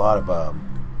did a lot of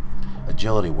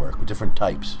agility work with different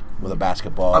types with a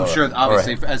basketball. I'm sure,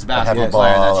 obviously, as a basketball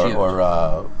player, that's huge. Or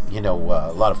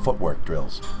a lot of footwork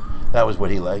drills. That was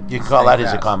what he liked. You can call that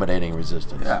his accommodating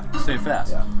resistance. Yeah, stay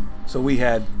fast. Yeah. So we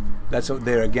had. That's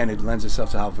there again. It lends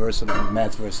itself to how versatile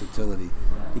Matt's versatility.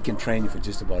 He can train you for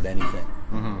just about anything.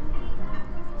 Mm-hmm.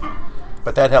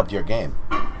 But that helped your game.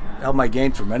 Helped my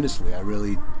game tremendously. I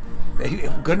really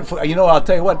couldn't. I'll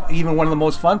tell you what. Even one of the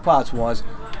most fun parts was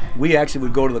we actually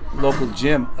would go to the local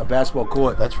gym, a basketball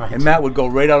court. That's right. And Matt would go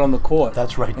right out on the court.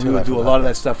 That's right, and too. we would do a lot of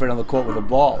that stuff right on the court with a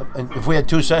ball. And if we had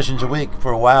 2 sessions a week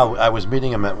for a while, I was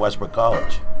meeting him at Westbrook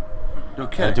College.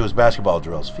 Okay. And do his basketball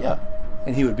drills. Yeah.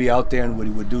 And he would be out there and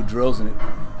he would do drills and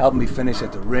help me finish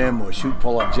at the rim or shoot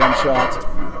pull-up jump shots.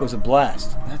 It was a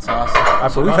blast. That's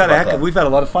awesome. So we've had a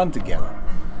lot of fun together.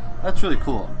 That's really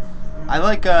cool. I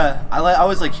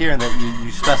always like hearing that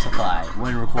you specify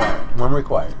when required. When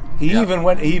required. He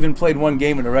even played one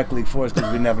game in the rec league for us because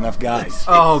we didn't have enough guys.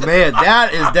 Oh man,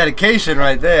 that is dedication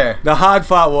right there. The hard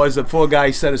part was the poor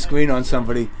guy set a screen on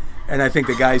somebody, and I think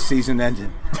the guy's season ended.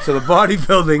 So the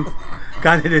bodybuilding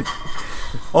kind of did.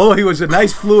 Although he was a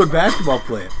nice fluid basketball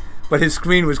player, but his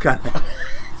screen was kind of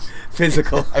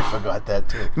physical. I forgot that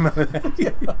too.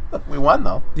 We won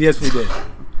though. Yes, we did.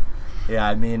 Yeah,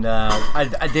 I mean,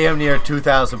 a damn near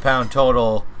 2,000-pound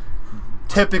total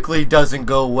typically doesn't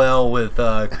go well with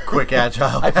quick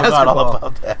agile I forgot all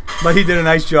about that. But he did a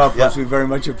nice job for us. Yeah. We very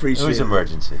much appreciate it. It was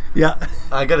emergency. Yeah.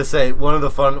 I gotta say, one of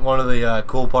the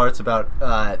cool parts about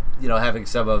having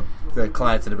some of the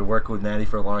clients that have been working with Matty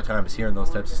for a long time is hearing those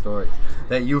types of stories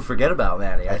that you forget about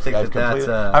Matty. I think that's.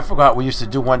 I forgot we used to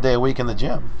do 1 day a week in the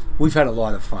gym. We've had a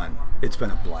lot of fun. It's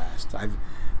been a blast.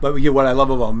 But what I love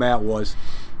about Matt was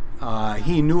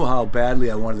he knew how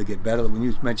badly I wanted to get better. When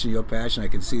you mentioned your passion, I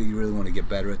can see that you really want to get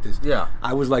better at this. Yeah.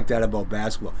 I was like that about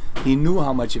basketball. He knew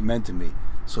how much it meant to me,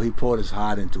 so he poured his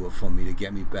heart into it for me to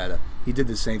get me better. He did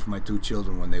the same for my 2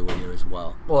 children when they were here as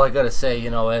well. Well, I gotta say,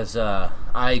 as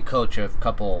I coach a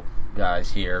couple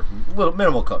guys here, little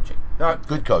minimal coaching. Not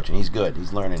good coaching. He's good.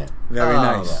 He's learning it. Very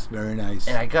nice. Yeah. Very nice.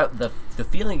 And I got the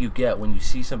feeling you get when you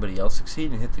see somebody else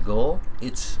succeed and hit the goal.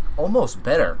 It's almost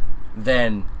better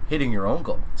than hitting your own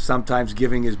goal. Sometimes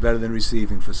giving is better than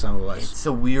receiving for some of us. It's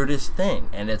the weirdest thing,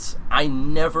 and I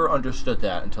never understood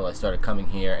that until I started coming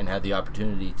here and had the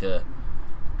opportunity to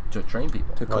train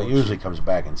people. Well, it usually comes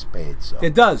back in spades. So.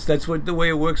 It does. That's the way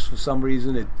it works for some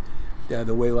reason.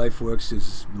 The way life works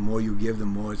is the more you give, the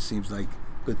more it seems like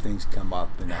good things come up.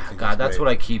 And I think that's what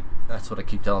I keep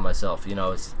telling myself.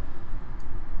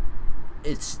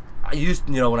 I used,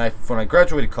 when I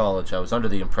graduated college, I was under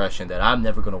the impression that I'm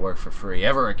never going to work for free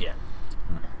ever again.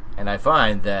 And I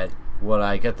find that what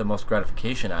I get the most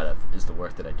gratification out of is the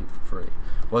work that I do for free.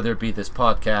 Whether it be this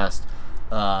podcast,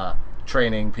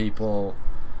 training people,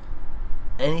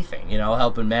 anything,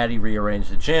 helping Matty rearrange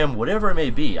the gym, whatever it may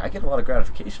be. I get a lot of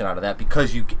gratification out of that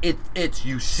because you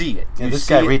see it. Yeah, this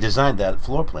guy redesigned that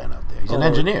floor plan out there. He's an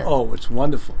engineer. Oh, it's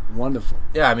wonderful, wonderful.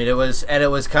 Yeah, I mean it was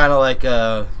kind of like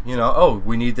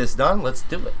we need this done, let's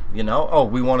do it.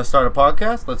 We want to start a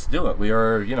podcast, let's do it. We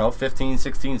are 15,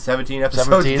 16, 17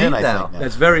 episodes deep now.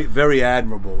 That's very, very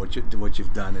admirable what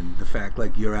you've done, and the fact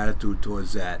like your attitude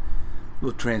towards that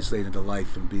will translate into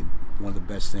life and be one of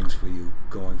the best things for you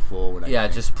going forward. I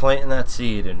think. Just planting that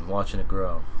seed and watching it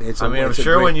grow. I'm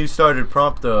sure when you started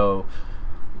Prompto,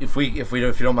 if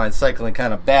you don't mind cycling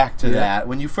kind of back to that,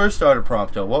 when you first started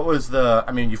Prompto, what was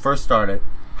you first started,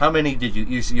 how many did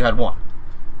you had one?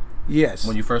 Yes.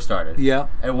 When you first started. Yeah.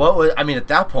 And what was, at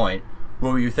that point,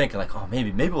 what were you thinking? Like, oh,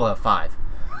 maybe we'll have 5.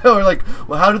 Or like,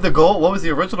 well, what was the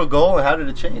original goal and how did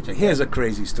it change? Here's a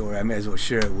crazy story. I may as well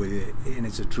share it with you, and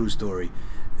it's a true story.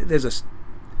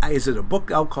 Is it a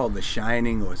book out called The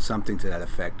Shining or something to that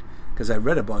effect? Because I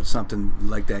read about something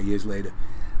like that years later.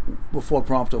 Before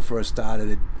Prompto first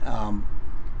started,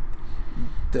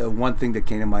 the one thing that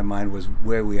came to my mind was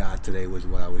where we are today was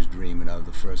what I was dreaming of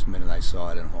the first minute I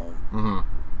saw it at home. Mm-hmm.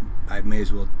 I may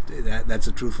as well. That's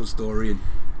a truthful story, and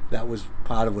that was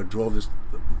part of what drove this.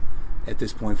 At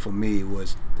this point for me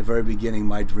was the very beginning.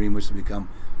 My dream was to become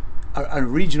a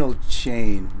regional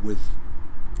chain with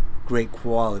great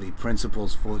quality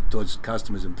principles towards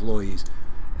customers, employees.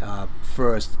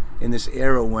 First, in this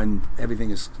era when everything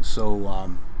is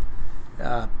so,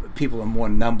 people are more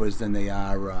numbers than they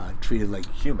are treated like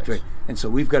humans. And so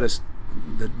we've got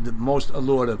the most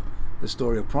allure of the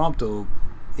story of Prompto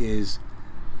is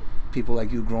people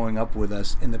like you growing up with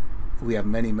us. We have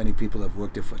many, many people that have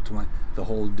worked there for the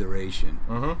whole duration,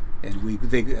 and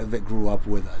they grew up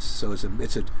with us. So it's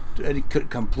a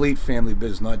complete family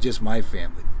business, not just my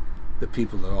family. The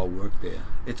people that all work there.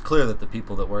 It's clear that the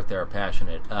people that work there are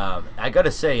passionate. I got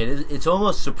to say, it's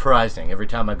almost surprising every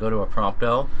time I go to a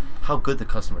Prompto how good the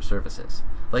customer service is.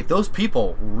 Like, those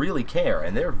people really care,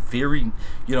 and they're very,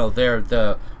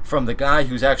 they're from the guy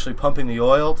who's actually pumping the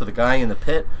oil to the guy in the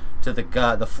pit to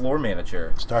the floor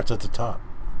manager. Starts at the top.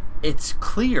 It's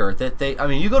clear that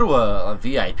you go to a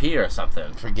VIP or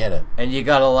something. Forget it. And you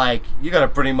gotta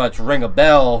pretty much ring a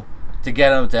bell to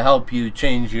get them to help you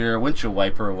change your windshield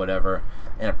wiper or whatever.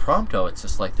 And at Prompto, it's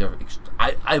just like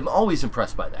I'm always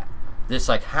impressed by that. It's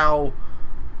like how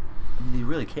they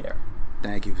really care.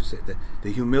 Thank you for saying that.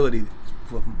 The humility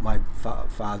what my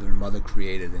father and mother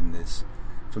created in this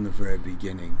from the very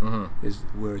beginning is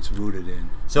where it's rooted in.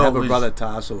 So I have a brother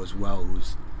Tasso as well,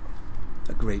 who's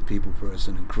a great people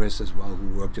person, and Chris as well,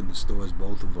 who worked in the stores,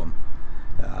 both of them.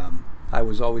 I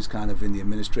was always kind of in the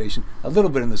administration, a little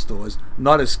bit in the stores,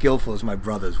 not as skillful as my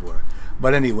brothers were.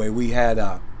 But anyway, we had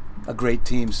a great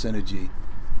team synergy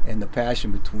and the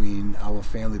passion between our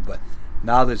family. But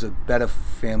now there's a better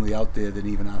family out there than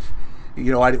even our,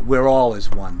 we're all as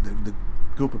one. The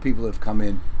group of people that have come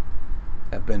in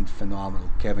have been phenomenal.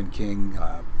 Kevin King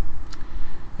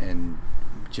and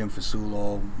Jim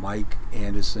Fasulo, Mike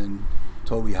Anderson,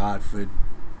 Toby Hartford,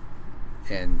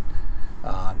 and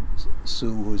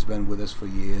Sue, who's been with us for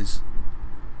years.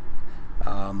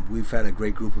 We've had a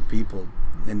great group of people,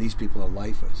 and these people are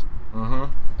lifers.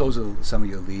 Mm-hmm. Those are some of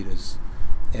your leaders.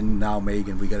 And now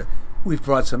Megan, we've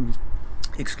brought some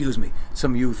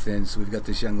youth in. So we've got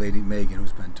this young lady Megan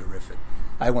who's been terrific.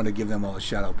 I want to give them all a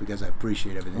shout out because I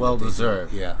appreciate everything. Well that they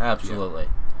deserved. do. Yeah, absolutely.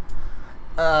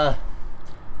 Yeah.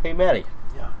 Hey, Matty.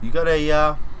 Yeah. You got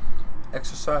a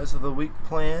exercise of the week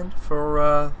planned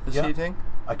for this evening?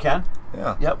 I can.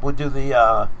 Yeah. Yep. We'll do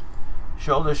the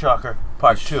shoulder shocker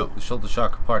part 2. The shoulder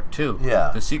shocker part 2.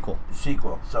 Yeah. The sequel.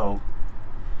 So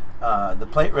the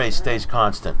plate raise stays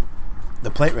constant. The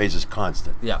plate raise is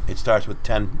constant. Yeah. It starts with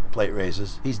 10 plate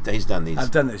raises. He's done these. I've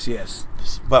done this, yes.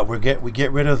 But we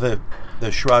get rid of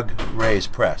the shrug raise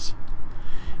press,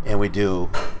 and we do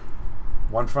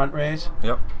one front raise.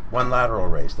 Yep. One lateral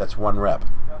raise. That's 1 rep.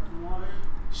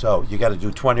 So you got to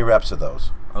do 20 reps of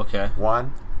those. Okay.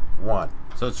 1.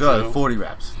 So it's really 2. 40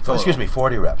 reps. Total. Excuse me,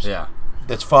 40 reps. Yeah.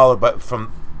 That's followed by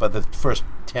the first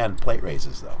 10 plate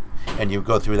raises though, and you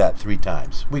go through that 3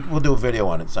 times. We'll do a video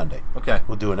on it Sunday. Okay.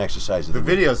 We'll do an exercise. The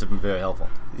videos have been very helpful.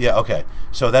 Yeah. Okay.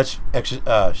 So that's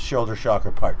shoulder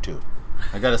shocker part 2.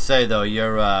 I gotta say though,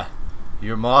 your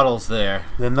models there.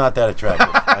 They're not that attractive.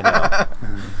 I know.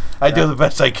 I do the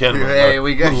best I can. Hey,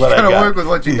 you gotta work with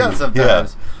what you got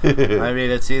sometimes. I mean,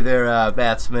 it's either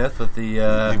Matt Smith with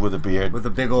with a beard, with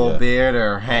a big old beard,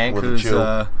 or Hank with who's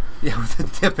with a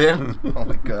tip in. Oh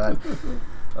my God.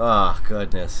 Oh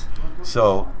goodness.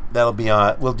 So that'll be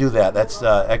on. We'll do that. That's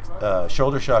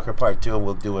shoulder shocker part 2, and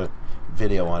we'll do a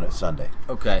video on it Sunday.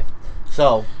 Okay.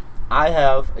 So I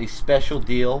have a special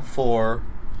deal for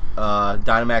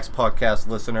Dyna Maxx podcast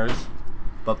listeners,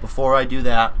 but before I do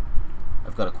that,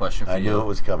 I've got a question for you. I knew it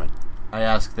was coming. I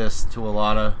ask this to a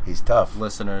lot of He's tough.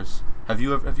 listeners. Have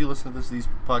you listened to these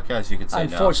podcasts? You can say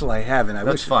Unfortunately, I haven't.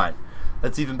 That's fine.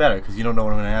 That's even better because you don't know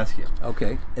what I'm going to ask you.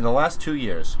 Okay. In the last 2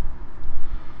 years,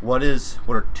 what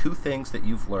are 2 things that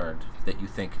you've learned that you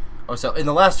think, in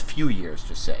the last few years,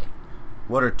 just say,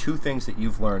 what are 2 things that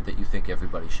you've learned that you think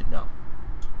everybody should know?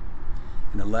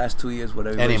 In the last 2 years, what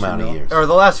Any amount of years. Or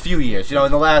the last few years,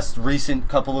 in the last recent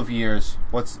couple of years,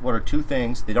 what are 2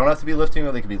 things? They don't have to be lifting,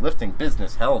 or they can be lifting,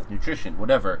 business, health, nutrition,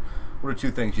 whatever. What are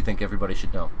 2 things you think everybody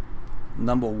should know?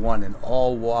 Number 1, in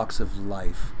all walks of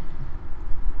life,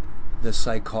 the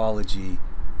psychology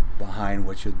behind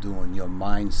what you're doing, your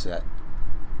mindset.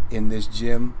 In this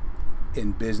gym,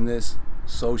 in business,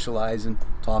 socializing,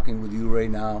 talking with you right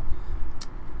now,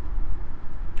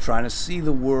 trying to see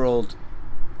the world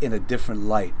in a different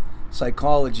light.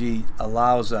 Psychology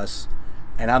allows us,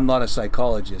 and I'm not a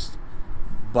psychologist,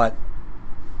 but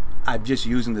I'm just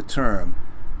using the term,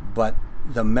 but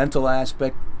the mental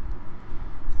aspect,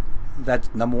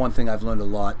 that's number 1 thing I've learned a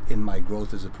lot in my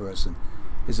growth as a person,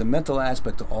 is a mental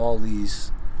aspect to all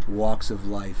these walks of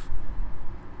life,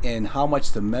 and how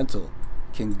much the mental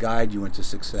can guide you into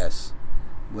success,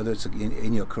 whether it's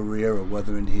in your career or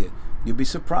whether in here. You'll be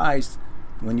surprised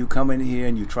when you come in here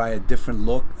and you try a different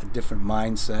look, a different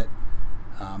mindset,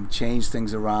 change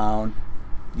things around.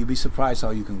 You'll be surprised how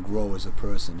you can grow as a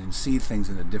person and see things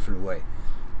in a different way.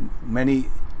 Many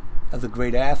of the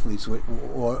great athletes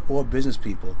or business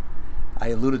people, I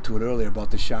alluded to it earlier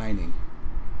about the shining.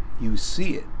 You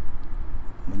see it.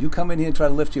 When you come in here and try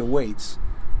to lift your weights,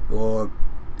 or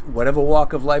whatever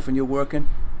walk of life when you're working,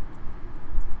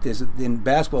 in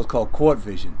basketball it's called court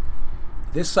vision.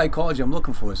 This psychology I'm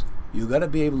looking for is you got to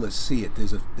be able to see it.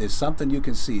 There's something you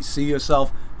can see. See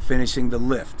yourself finishing the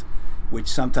lift, which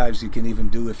sometimes you can even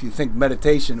do if you think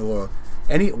meditation or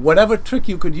whatever trick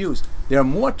you could use. There are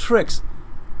more tricks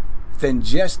than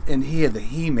just in here the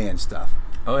He-Man stuff.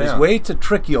 Oh, yeah. There's ways to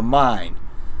trick your mind.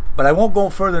 But I won't go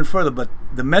further and further. But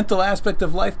the mental aspect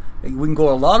of life, we can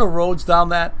go a lot of roads down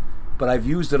that, but I've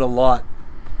used it a lot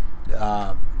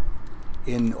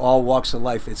in all walks of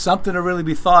life. It's something to really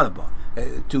be thought about,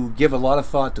 to give a lot of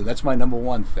thought to. That's my number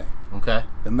 1 thing. Okay.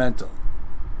 The mental.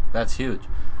 That's huge.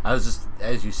 I was just,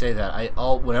 as you say that,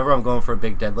 whenever I'm going for a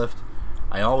big deadlift,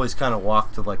 I always kind of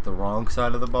walk to like the wrong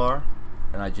side of the bar,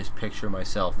 and I just picture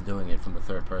myself doing it from the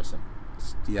third person.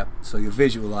 Yep. So you're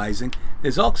visualizing.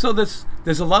 There's also there's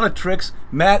a lot of tricks.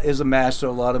 Matt is a master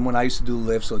of a lot of them. When I used to do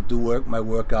lifts or do my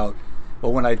workout,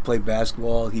 Or when I'd play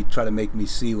basketball, he'd try to make me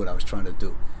see what I was trying to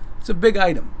do. It's a big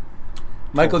item.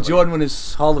 Michael Jordan, when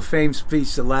his Hall of Fame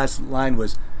speech, the last line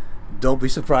was, "Don't be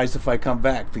surprised if I come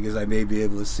back, because I may be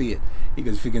able to see it." He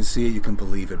goes, "If you can see it, you can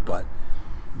believe it." But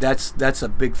that's a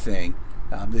big thing.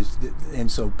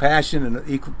 And so passion and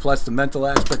equal plus the mental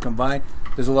aspect combined,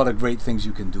 there's a lot of great things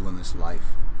you can do in this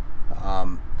life.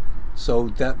 So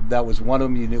that was one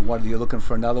of them. You're looking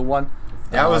for another one?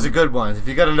 That was a good one. If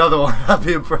you got another one, I'll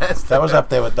be impressed. That was up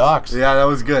there with Doc's. Yeah, that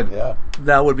was good. Yeah.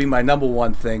 That would be my number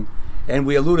one thing. And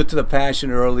we alluded to the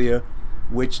passion earlier,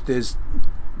 which there's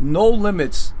no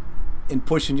limits in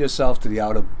pushing yourself to the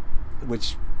outer,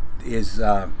 which is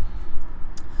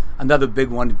another big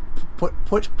one.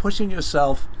 Pushing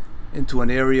yourself into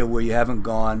an area where you haven't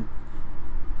gone,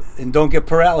 and don't get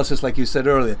paralysis like you said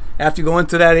earlier. After you go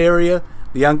into that area,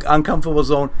 the uncomfortable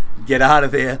zone, get out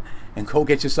of there and go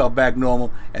get yourself back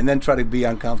normal, and then try to be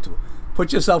uncomfortable.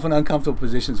 Put yourself in uncomfortable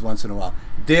positions once in a while.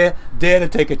 Dare to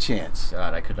take a chance.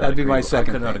 God, I could not That'd be agree, my second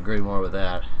I could not thing. agree more with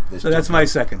that. There's So that's my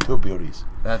second. Two beauties.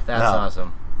 That's Now,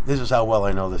 awesome. This is how well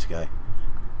I know this guy.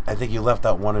 I think you left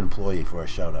out one employee for a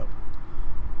shout out.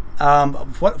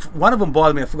 One of them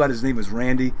bothered me. I forgot his name was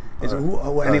Randy.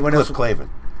 Anyone Cliff else? Clavin.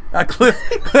 Cliff.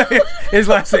 His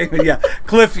last name, yeah.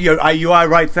 Cliff, you are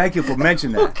right. Thank you for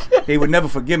mentioning that. He would never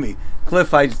forgive me.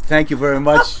 Cliff, I thank you very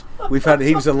much. Cliff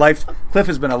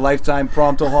has been a lifetime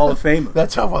Prompto Hall of Famer.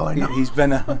 That's how well I know. He's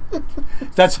been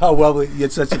that's how well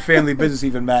it's such a family business.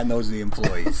 Even Matt knows the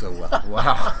employees so well.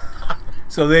 Wow.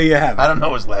 So there you have it. I don't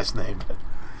know his last name, but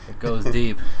It goes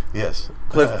deep. yes.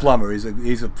 Cliff Plummer. He's a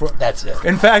That's it.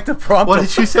 In fact, a Prompto. What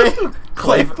did you say?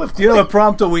 Cliff. Do you know a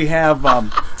Prompto we have?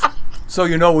 So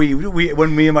we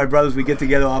when me and my brothers we get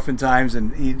together oftentimes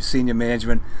and eat senior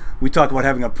management, we talk about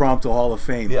having a Prompto Hall of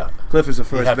Fame. Yeah. Cliff is the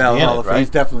first have to ballot be in Hall it, of Fame. right? He's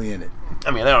definitely in it.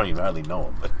 I mean, I don't even hardly know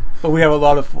him, But we have a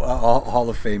lot of Hall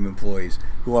of Fame employees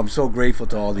who I'm so grateful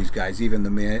to. All these guys, even the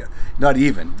man, not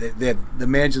even the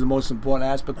manager, the most important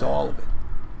aspect to all of it.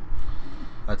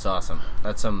 That's awesome.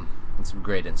 That's some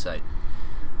great insight.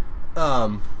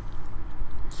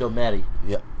 So Matty,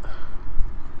 yeah.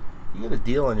 you got a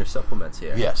deal on your supplements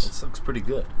here. Yes. This looks pretty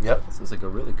good. Yep. This is like a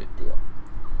really good deal.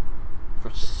 For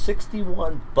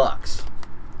 $61,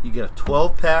 you get a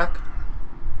 12-pack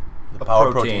The of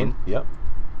power protein. Yep.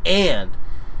 and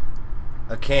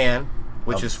a can,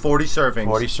 which is 40 servings.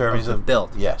 40 servings of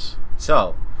Built. Yes.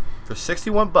 So, for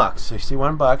 $61,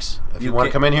 $61. If you want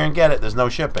to can- come in here and get it, there's no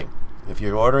shipping. If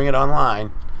you're ordering it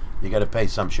online, you got to pay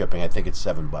some shipping. I think it's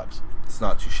 $7. it's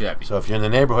not too shabby. So if you're in the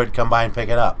neighborhood, come by and pick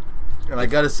it up. And I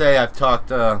got to say, I've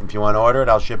talked If you want to order it,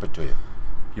 I'll ship it to you.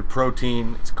 your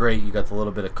protein. It's great. You got the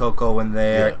little bit of cocoa in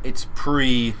there. Yeah. It's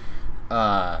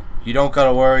you don't got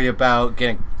to worry about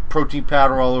getting protein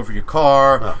powder all over your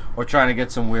car No. or trying to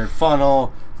get some weird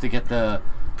funnel to get the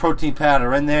protein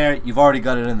powder in there. You've already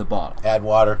got it in the bottle. Add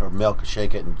water or milk,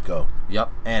 shake it, and go.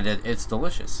 Yep, and it's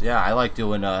delicious. Yeah, I like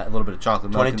doing a little bit of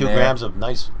chocolate milk 22 in there. grams of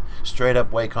nice,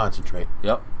 straight-up whey concentrate.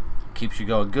 Yep, keeps you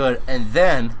going good. And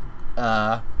then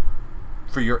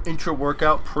for your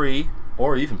intra-workout, pre,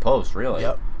 or even post, really,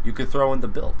 Yep. you could throw in the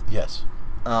Built, Yes.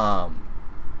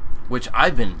 which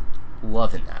I've been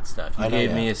loving that stuff. You I know gave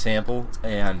you me have. a sample,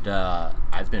 and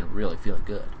I've been really feeling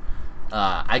good.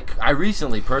 I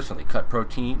recently personally cut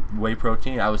whey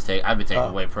protein. I've been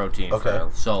taking whey protein okay. for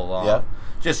so long. Yeah.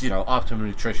 Just optimum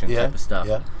nutrition Yeah. type of stuff.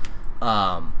 Yeah.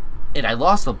 And I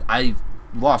lost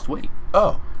weight,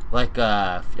 Oh. like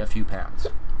a few pounds.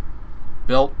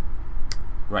 Built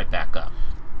right back up.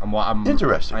 I'm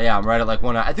Interesting. Yeah, I'm right at like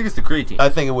one. I think it's the creatine. I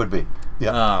think it would be.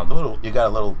 Yeah. You got a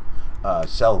little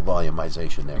cell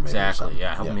volumization there. Maybe or Exactly. something.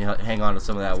 Yeah, help me hang on to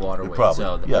some of that water weight. Probably.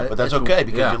 So But that's okay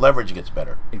because your leverage gets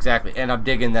better. Exactly, and I'm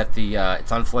digging that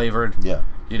it's unflavored. Yeah.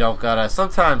 You don't gotta.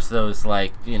 Sometimes those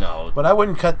But I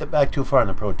wouldn't cut back too far on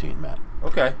the protein, Matt.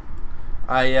 Okay.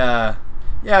 I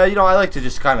like to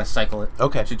just kind of cycle it.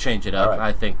 Okay. To change it up. All right.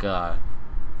 I think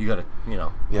you gotta you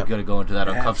Yep. gotta go into that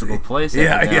uncomfortable place. every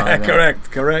now and then.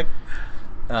 correct.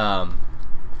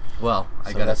 Well, I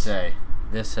So gotta that's- say,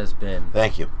 this has been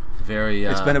Thank you. very.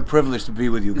 It's been a privilege to be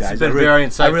with you this guys. has been I really, very I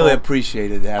insightful. really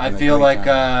appreciate it. I feel like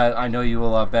I know you a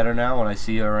lot better now when I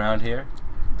see you around here.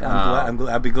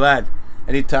 I'll be glad.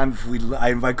 Anytime I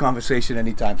invite conversation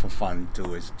anytime for fun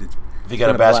too. It's If you got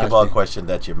a basketball question,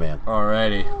 that's your man.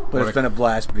 Alrighty. But it's been a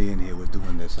blast being here with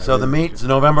doing this. So the meet's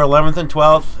November 11th and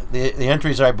 12th. The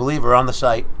entries, I believe, are on the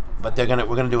site, but we're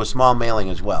gonna do a small mailing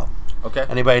as well. Okay.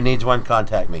 Anybody needs one,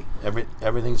 contact me.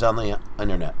 Everything's on the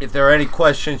internet. If there are any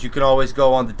questions, you can always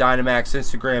go on the Dyna Maxx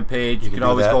Instagram page. You can can do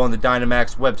always that. go on the Dyna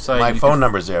Maxx website. My You phone can-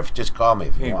 number's there. Just call me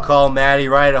if you You can want. call Matty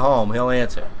right at home. He'll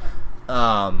answer.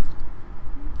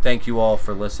 thank you all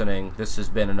for listening. This has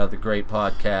been another great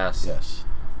podcast. Yes.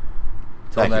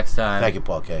 Till next time. Thank you,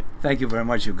 Paul K. Thank you very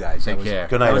much, you guys. Take care.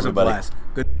 Good night, That was everybody. a blast.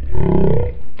 Good.